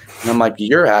cul-de-sac? And I'm like,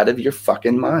 you're out of your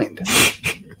fucking mind.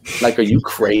 Like, are you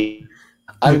crazy?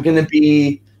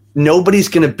 Nobody's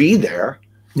going to be there.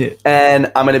 Yeah. And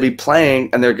I'm going to be playing,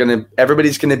 and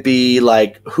everybody's going to be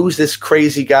like, who's this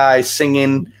crazy guy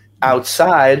singing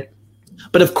outside?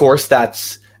 But of course,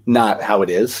 that's not how it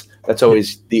is. That's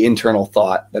always the internal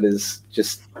thought that is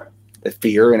just the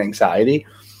fear and anxiety.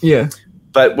 Yeah.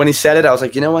 But when he said it, I was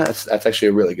like, you know what? That's actually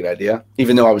a really good idea.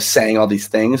 Even though I was saying all these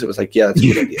things, it was like, yeah, that's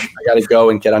a good idea. I got to go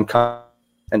and get uncomfortable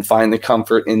and find the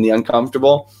comfort in the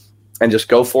uncomfortable and just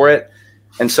go for it.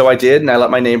 And so I did, and I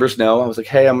let my neighbors know. I was like,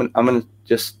 hey, I'm gonna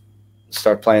just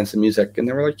start playing some music. And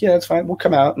they were like, yeah, that's fine. We'll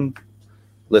come out and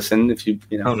listen if you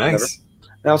know. Oh, nice.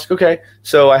 Whatever. And I was like, okay.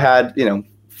 So I had,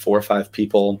 4 or 5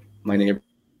 people, my neighbors,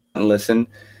 and listen.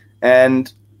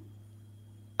 And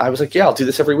I was like, yeah, I'll do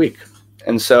this every week.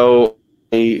 And so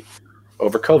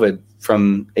over COVID,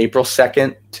 from April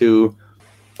 2nd to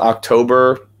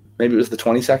October, maybe it was the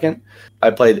 22nd,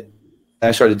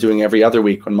 I started doing every other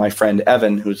week when my friend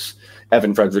Evan, who's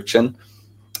Evan Fredrickson,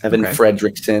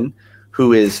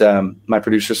 who is my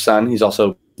producer's son, he's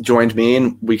also joined me,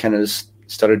 and we kind of just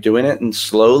started doing it. And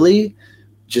slowly,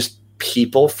 just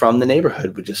people from the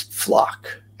neighborhood would just flock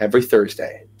every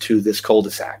Thursday to this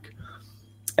cul-de-sac.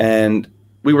 And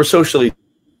we were socially,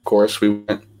 of course, we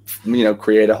went,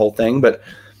 create a whole thing. But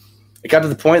it got to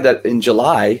the point that in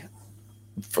July,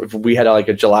 we had like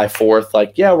a July 4th,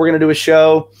 we're going to do a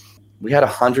show. We had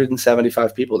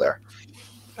 175 people there.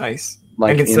 Nice.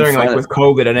 And considering with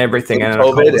COVID and everything, and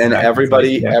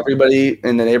everybody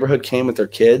in the neighborhood came with their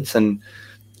kids, and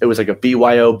it was like a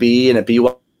BYOB and a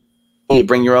BYO You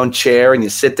bring your own chair and you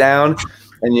sit down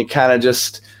and you kind of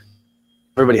just,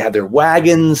 everybody had their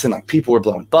wagons and like people were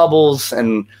blowing bubbles.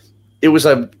 And it was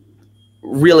a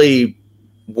really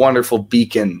wonderful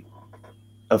beacon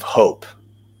of hope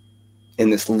in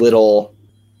this little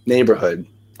neighborhood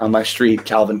on my street,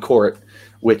 Calvin Court,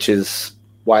 which is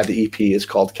why the EP is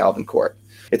called Calvin Court.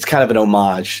 It's kind of an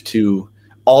homage to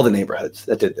all the neighborhoods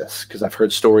that did this, because I've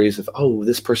heard stories of, oh,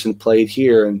 this person played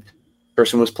here and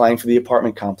person was playing for the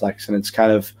apartment complex. And it's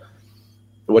kind of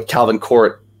what Calvin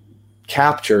Court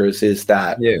captures is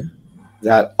that,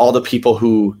 that all the people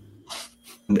who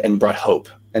and brought hope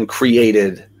and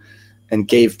created and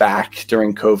gave back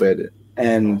during COVID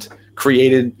and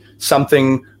created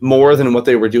something more than what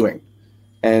they were doing.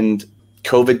 And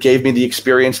COVID gave me the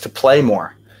experience to play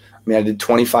more. I mean, I did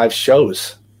 25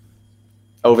 shows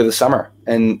over the summer,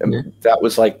 and that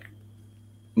was like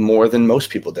more than most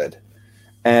people did.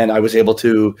 And I was able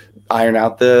to iron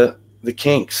out the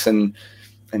kinks and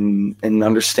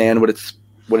understand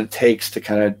what it takes to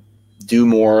kind of do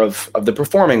more of the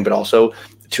performing, but also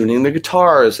tuning the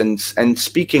guitars and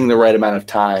speaking the right amount of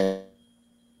time,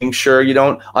 making sure you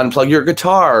don't unplug your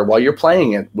guitar while you're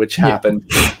playing it, which happened.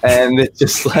 And it's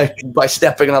just like by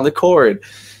stepping on the chord,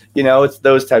 it's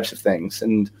those types of things.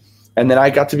 And then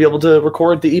I got to be able to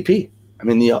record the EP. I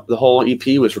mean, the whole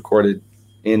EP was recorded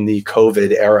in the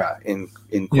COVID era, in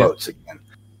quotes again.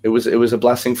 It was a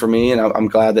blessing for me, and I'm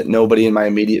glad that nobody in my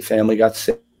immediate family got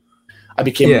sick. I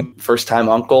became a first-time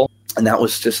uncle, and that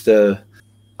was just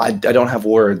I don't have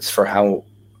words for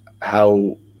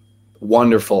how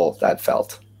wonderful that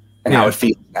felt and how it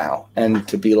feels now. And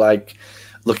to be like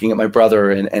looking at my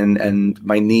brother and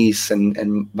my niece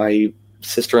and my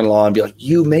sister-in-law and be like,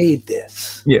 you made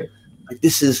this. Yeah. Like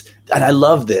this is, and I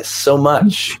love this so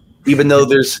much, even though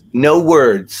there's no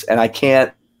words and I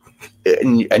can't,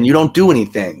 and you don't do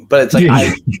anything, but it's like,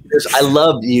 I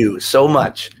love you so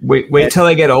much. Wait till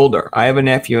I get older. I have a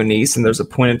nephew and niece, and there's a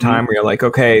point in time where you're like,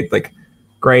 okay, like,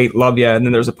 great, love you. And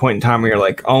then there's a point in time where you're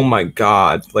like, oh my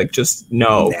God, like just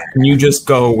no, can you just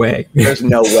go away? There's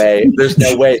no way.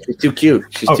 She's too cute.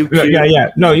 She's too cute. Yeah.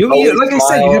 No, you like I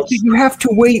said, you have to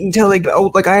wait until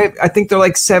like, I think they're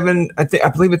like 7. I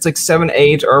believe it's like 7,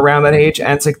 8 or around that age.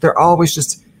 And it's like, they're always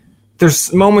just,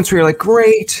 there's moments where you're like,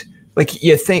 great. Like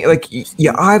you think like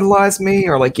you idolize me,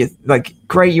 or like you like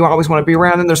great, you always want to be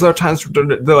around. And there's other times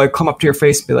where they'll like come up to your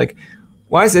face and be like,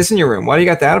 why is this in your room? Why do you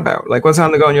got that about? Like, what's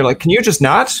on the go? And you're like, can you just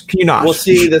not? Can you not? Well,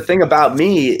 see, the thing about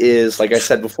me is, like I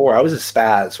said before, I was a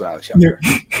spaz when I was younger.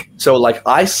 So, like,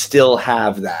 I still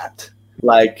have that.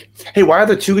 Like, hey, why are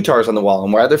there 2 guitars on the wall?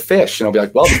 And why are there fish? And I'll be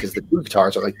like, well, because the 2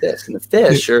 guitars are like this. And the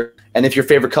fish are, and if your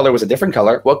favorite color was a different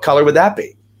color, what color would that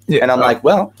be? Yeah, and I'm like,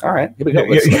 well, all right, here we go.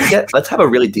 Let's have a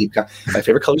really deep, my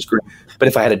favorite color is green. But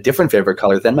if I had a different favorite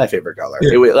color than my favorite color,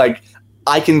 it would like,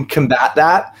 I can combat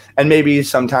that, and maybe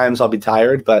sometimes I'll be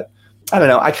tired, but I don't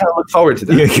know. I kind of look forward to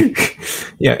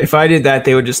that. Yeah, if I did that,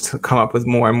 they would just come up with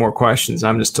more and more questions.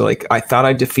 I'm just like, I thought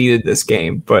I defeated this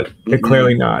game, but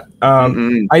clearly not.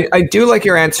 I do like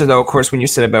your answer, though, of course, when you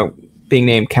said about being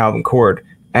named Calvin Court,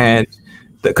 and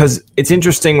because it's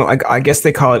interesting. Like, I guess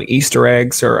they call it Easter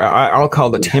eggs, or I'll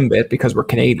call it a Timbit because we're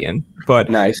Canadian.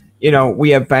 But nice. We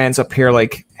have bands up here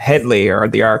like Headley or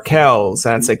the Arkells,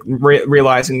 and it's like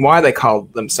realizing why they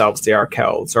called themselves the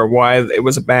Arkells, or why it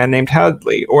was a band named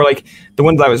Headley, or like the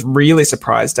one that I was really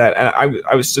surprised at, and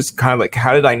I was just kind of like,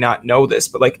 how did I not know this?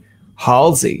 But like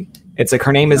Halsey, it's like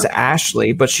her name is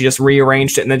Ashley, but she just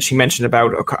rearranged it, and then she mentioned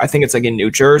about, I think it's like in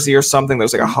New Jersey or something.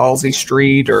 There's like a Halsey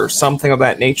Street or something of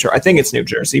that nature. I think it's New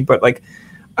Jersey, but like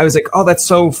I was like, oh, that's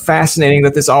so fascinating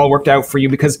that this all worked out for you,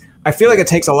 because I feel like it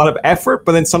takes a lot of effort,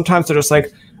 but then sometimes they're just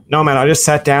like, no, man, I just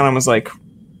sat down and was like,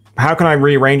 how can I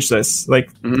rearrange this? Like,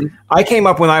 I came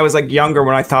up when I was like younger,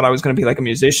 when I thought I was going to be like a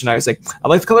musician. I was like, I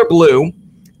like the color blue,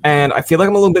 and I feel like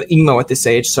I'm a little bit emo at this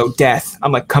age, so death.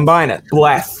 I'm like, combine it,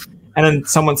 bleth. And then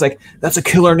someone's like, that's a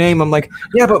killer name. I'm like,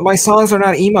 yeah, but my songs are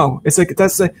not emo. It's like,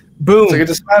 that's the boom. It's like, it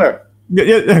doesn't matter.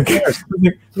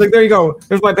 Yeah. Like, there you go.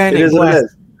 There's my band name, bleth.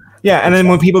 Yeah, and then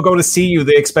when people go to see you,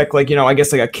 they expect like, I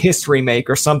guess like a Kiss remake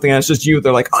or something, and it's just you.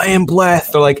 They're like, I am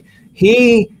Bleth. They're like,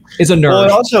 he is a nerd.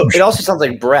 Well, it also sounds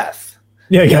like breath.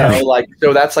 Yeah. Like,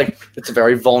 so that's like, it's a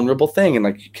very vulnerable thing, and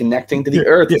like connecting to the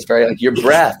earth. It's very like your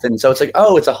breath, and so it's like,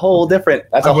 oh, it's a whole different.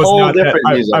 That's a whole different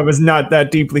music. I was not that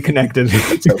deeply connected.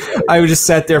 I was just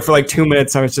sat there for like 2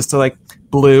 minutes. I was just like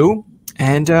blue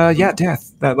and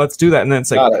death. Let's do that, and then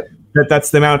it's like that's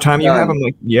the amount of time you have. I'm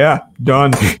like, yeah,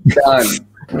 done.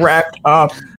 Wrapped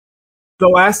up. The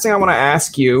last thing I want to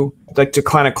ask you, like to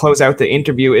kind of close out the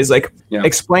interview, is like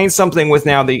explain something with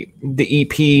now the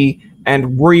EP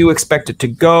and where you expect it to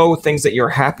go, things that you're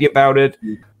happy about it?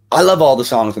 I love all the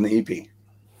songs on the EP.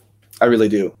 I really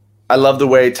do. I love the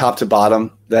way top to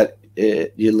bottom that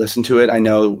you listen to it. I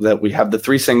know that we have the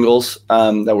 3 singles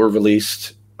that were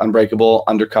released, Unbreakable,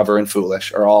 Undercover, and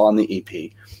Foolish, are all on the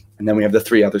EP. And then we have the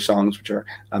 3 other songs, which are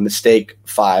Mistake,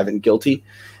 5, and Guilty.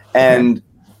 And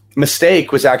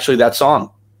Mistake was actually that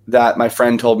song that my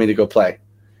friend told me to go play.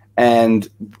 And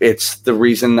it's the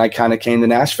reason I kind of came to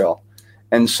Nashville.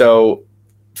 And so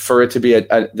for it to be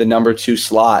the number 2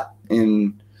 slot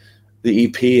in the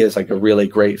EP is like a really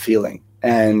great feeling.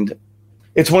 And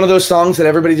it's one of those songs that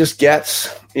everybody just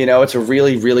gets. You know, it's a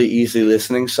really, really easy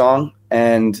listening song.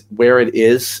 And where it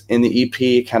is in the EP,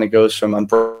 it kind of goes from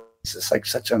it's like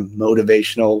such a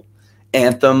motivational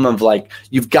anthem of like,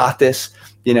 you've got this,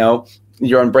 you know,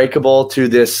 you're unbreakable, to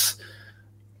this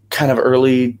kind of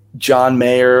early John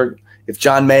Mayer. If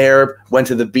John Mayer went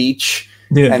to the beach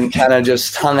and kind of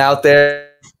just hung out there,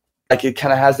 like it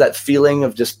kind of has that feeling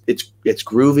of just, it's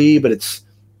groovy, but it's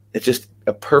just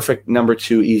a perfect number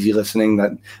 2 easy listening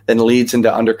that then leads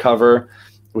into Undercover,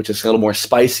 which is a little more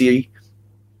spicy,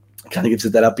 kind of gives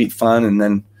it that upbeat fun. And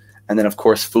then of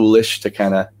course Foolish to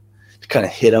kind of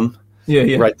hit them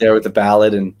right there with the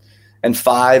ballad. And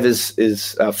 5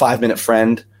 is 5 Minute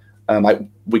Friend.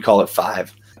 We call it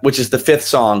 5, which is the 5th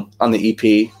song on the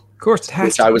EP. Of course, it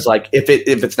has to. I was like, if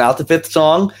it's not the 5th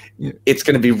song, it's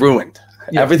going to be ruined.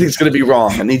 Yeah. Everything's going to be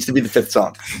wrong. It needs to be the 5th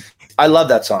song. I love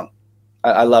that song.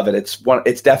 I love it.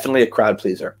 It's definitely a crowd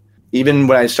pleaser. Even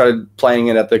when I started playing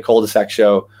it at the Cul-de-sac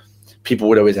show, people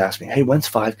would always ask me, "Hey, when's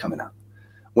 5 coming out?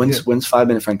 When's 5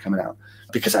 Minute Friend coming out?"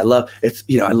 Because I love it's,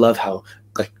 you know, I love how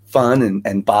like fun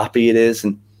and boppy it is,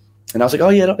 and I was like, "Oh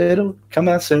yeah, it'll come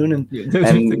out soon." And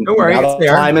don't worry, now the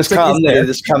time has come. It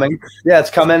is coming. Yeah, it's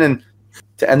coming. And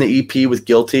to end the EP with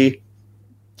Guilty,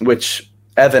 which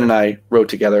Evan and I wrote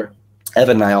together.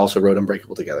 Evan and I also wrote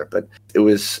Unbreakable together, but it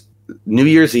was New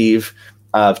Year's Eve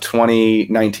of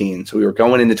 2019. So we were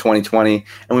going into 2020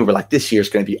 and we were like, this year's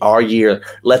going to be our year.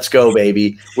 Let's go,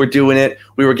 baby. We're doing it.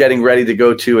 We were getting ready to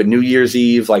go to a New Year's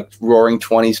Eve, like roaring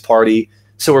 20s party.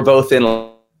 So we're both in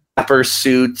rapper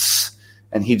suits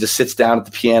and he just sits down at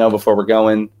the piano before we're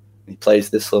going. He plays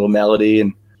this little melody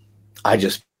and I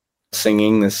just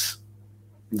singing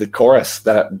the chorus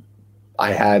that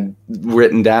I had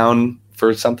written down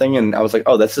for something. And I was like,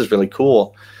 oh, this is really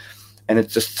cool. And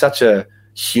it's just such a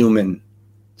human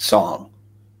song,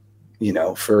 you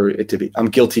know, for it to be, I'm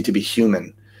guilty to be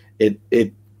human.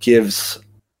 It gives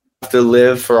to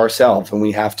live for ourselves, and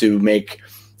we have to make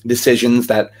decisions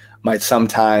that might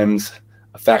sometimes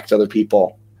affect other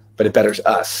people, but it betters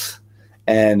us.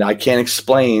 And I can't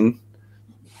explain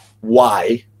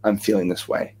why I'm feeling this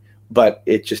way, but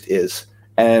it just is.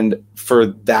 And for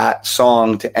that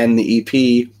song to end the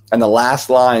EP, and the last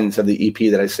lines of the EP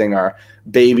that I sing are,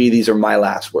 "Baby, these are my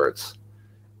last words."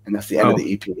 And that's the end of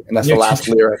the EP. And that's the last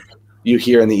lyric you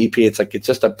hear in the EP. It's like, it's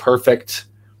just a perfect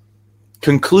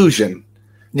conclusion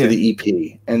to the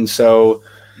EP. And so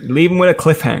leave them with a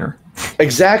cliffhanger.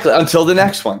 Exactly. Until the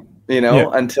next one, you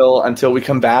know, until we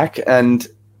come back. And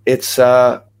it's,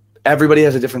 everybody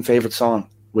has a different favorite song,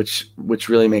 which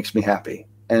really makes me happy.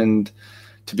 And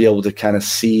to be able to kind of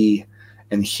see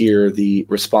and hear the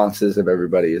responses of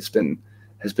everybody has been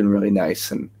really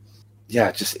nice. And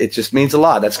yeah, it just means a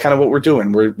lot. That's kind of what we're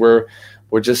doing.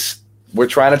 We're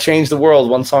trying to change the world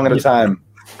one song at a time,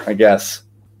 I guess.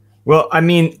 Well, I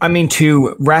mean,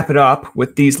 to wrap it up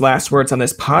with these last words on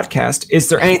this podcast, is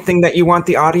there anything that you want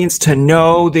the audience to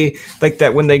know,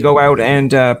 that when they go out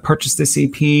and purchase this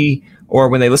EP or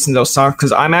when they listen to those songs?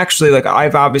 Because I'm actually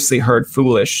I've obviously heard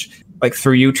Foolish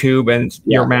through YouTube, and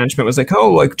your management was like,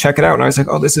 "Oh, check it out." And I was like,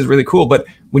 "Oh, this is really cool." But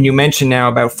when you mention now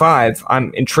about 5,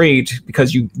 I'm intrigued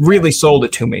because you really sold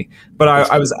it to me. But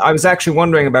I was actually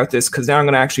wondering about this, because now I'm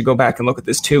going to actually go back and look at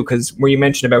this too, because where you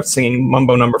mentioned about singing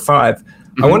Mumbo number 5,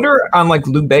 I wonder on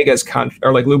Lou Bega's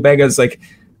Lou Bega's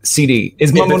CD,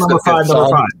 is Mumbo number 5 number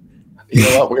 5? You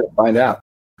know what? We're gonna find out.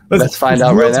 Let's find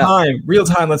out right now. Real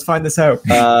time. Let's find this out.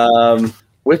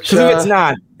 Which if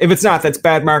it's not, that's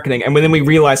bad marketing. And then we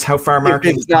realize how far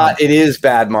marketing. If it's not, it is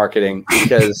bad marketing,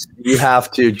 because you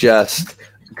have to just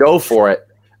go for it.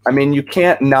 I mean, you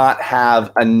can't not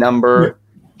have a number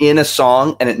in a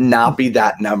song and it not be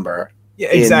that number. Yeah,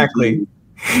 exactly.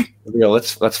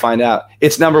 Let's find out.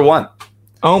 It's number 1.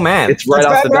 Oh man, it's right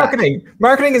off the bat.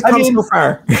 Marketing has come so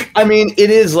far. I mean, it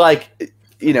is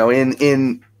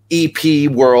in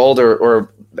EP world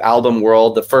or album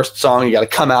world, the first song you got to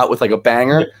come out with a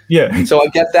banger. Yeah. So I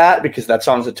get that, because that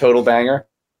song's a total banger.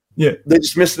 Yeah. They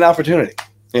just missed an opportunity,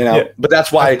 but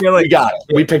that's why we got it.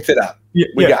 Yeah. We picked it up.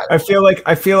 We got it.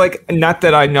 I feel like not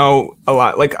that I know a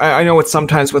lot. Like I know it's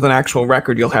sometimes with an actual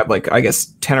record you'll have like I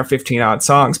guess 10 or 15 odd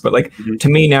songs, but like to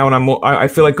me now when I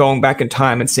feel like going back in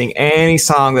time and seeing any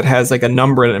song that has like a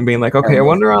number in it and being like, okay, I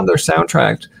wonder on their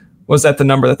soundtrack was that the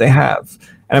number that they have,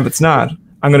 and if it's not,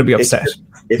 I'm going to be upset.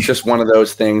 It's just one of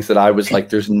those things that I was like,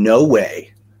 there's no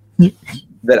way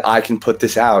that I can put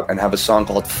this out and have a song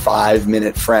called 5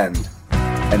 Minute Friend.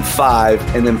 And 5,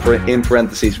 and then in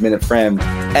parentheses, Minute Friend,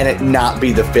 and it not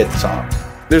be the 5th song.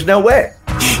 There's no way.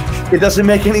 It doesn't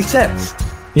make any sense.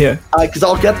 Yeah. Because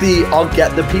I'll get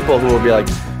the people who will be like,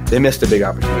 they missed a big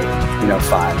opportunity.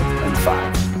 5 and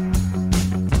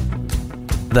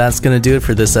 5. That's going to do it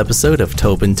for this episode of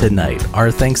Tobin Tonight.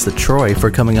 Our thanks to Troy for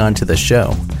coming on to the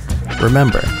show.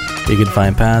 Remember, you can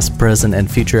find past, present, and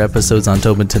future episodes on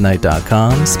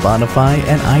TobinTonight.com, Spotify,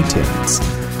 and iTunes.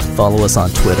 Follow us on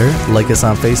Twitter, like us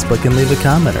on Facebook, and leave a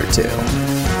comment or two.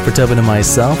 For Tobin and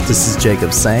myself, this is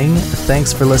Jacob saying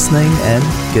thanks for listening and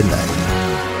good night.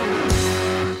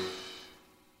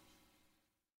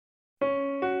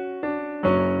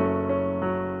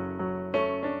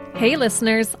 Hey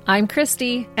listeners, I'm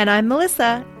Christy. And I'm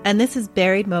Melissa, and this is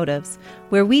Buried Motives,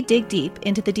 where we dig deep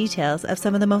into the details of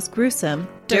some of the most gruesome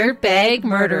dirtbag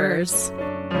murderers.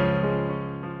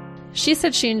 She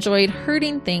said she enjoyed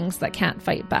hurting things that can't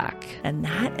fight back. And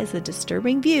that is a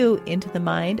disturbing view into the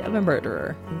mind of a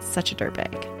murderer and such a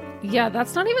dirtbag. Yeah,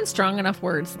 that's not even strong enough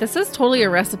words. This is totally a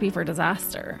recipe for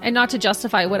disaster. And not to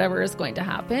justify whatever is going to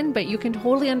happen, but you can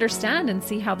totally understand and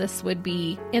see how this would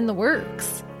be in the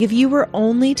works. If you were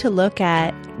only to look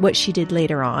at what she did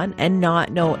later on and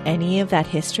not know any of that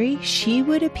history, she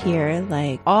would appear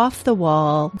like off the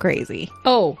wall crazy.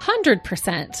 Oh,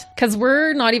 100%. Because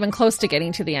we're not even close to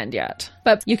getting to the end yet.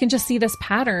 But you can just see this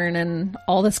pattern and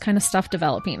all this kind of stuff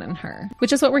developing in her,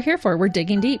 which is what we're here for. We're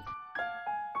digging deep.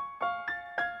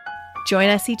 Join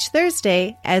us each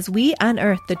Thursday as we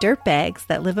unearth the dirtbags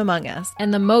that live among us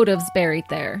and the motives buried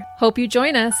there. Hope you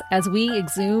join us as we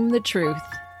exhume the truth.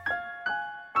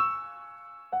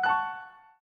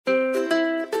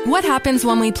 What happens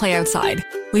when we play outside?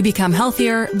 We become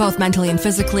healthier, both mentally and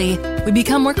physically. We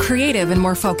become more creative and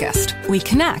more focused. We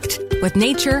connect with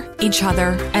nature, each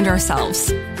other, and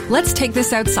ourselves. Let's Take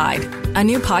This Outside, a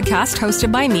new podcast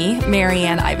hosted by me,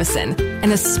 Marianne Iveson,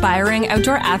 an aspiring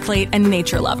outdoor athlete and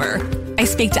nature lover. I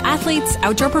speak to athletes,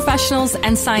 outdoor professionals,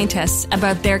 and scientists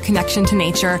about their connection to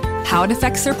nature, how it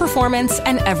affects their performance,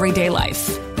 and everyday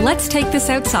life. Let's Take This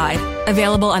Outside,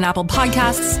 available on Apple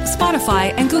Podcasts,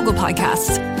 Spotify, and Google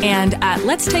Podcasts, and at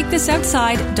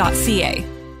letstakethisoutside.ca.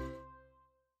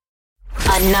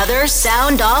 Another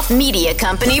Sound Off Media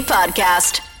Company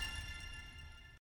podcast.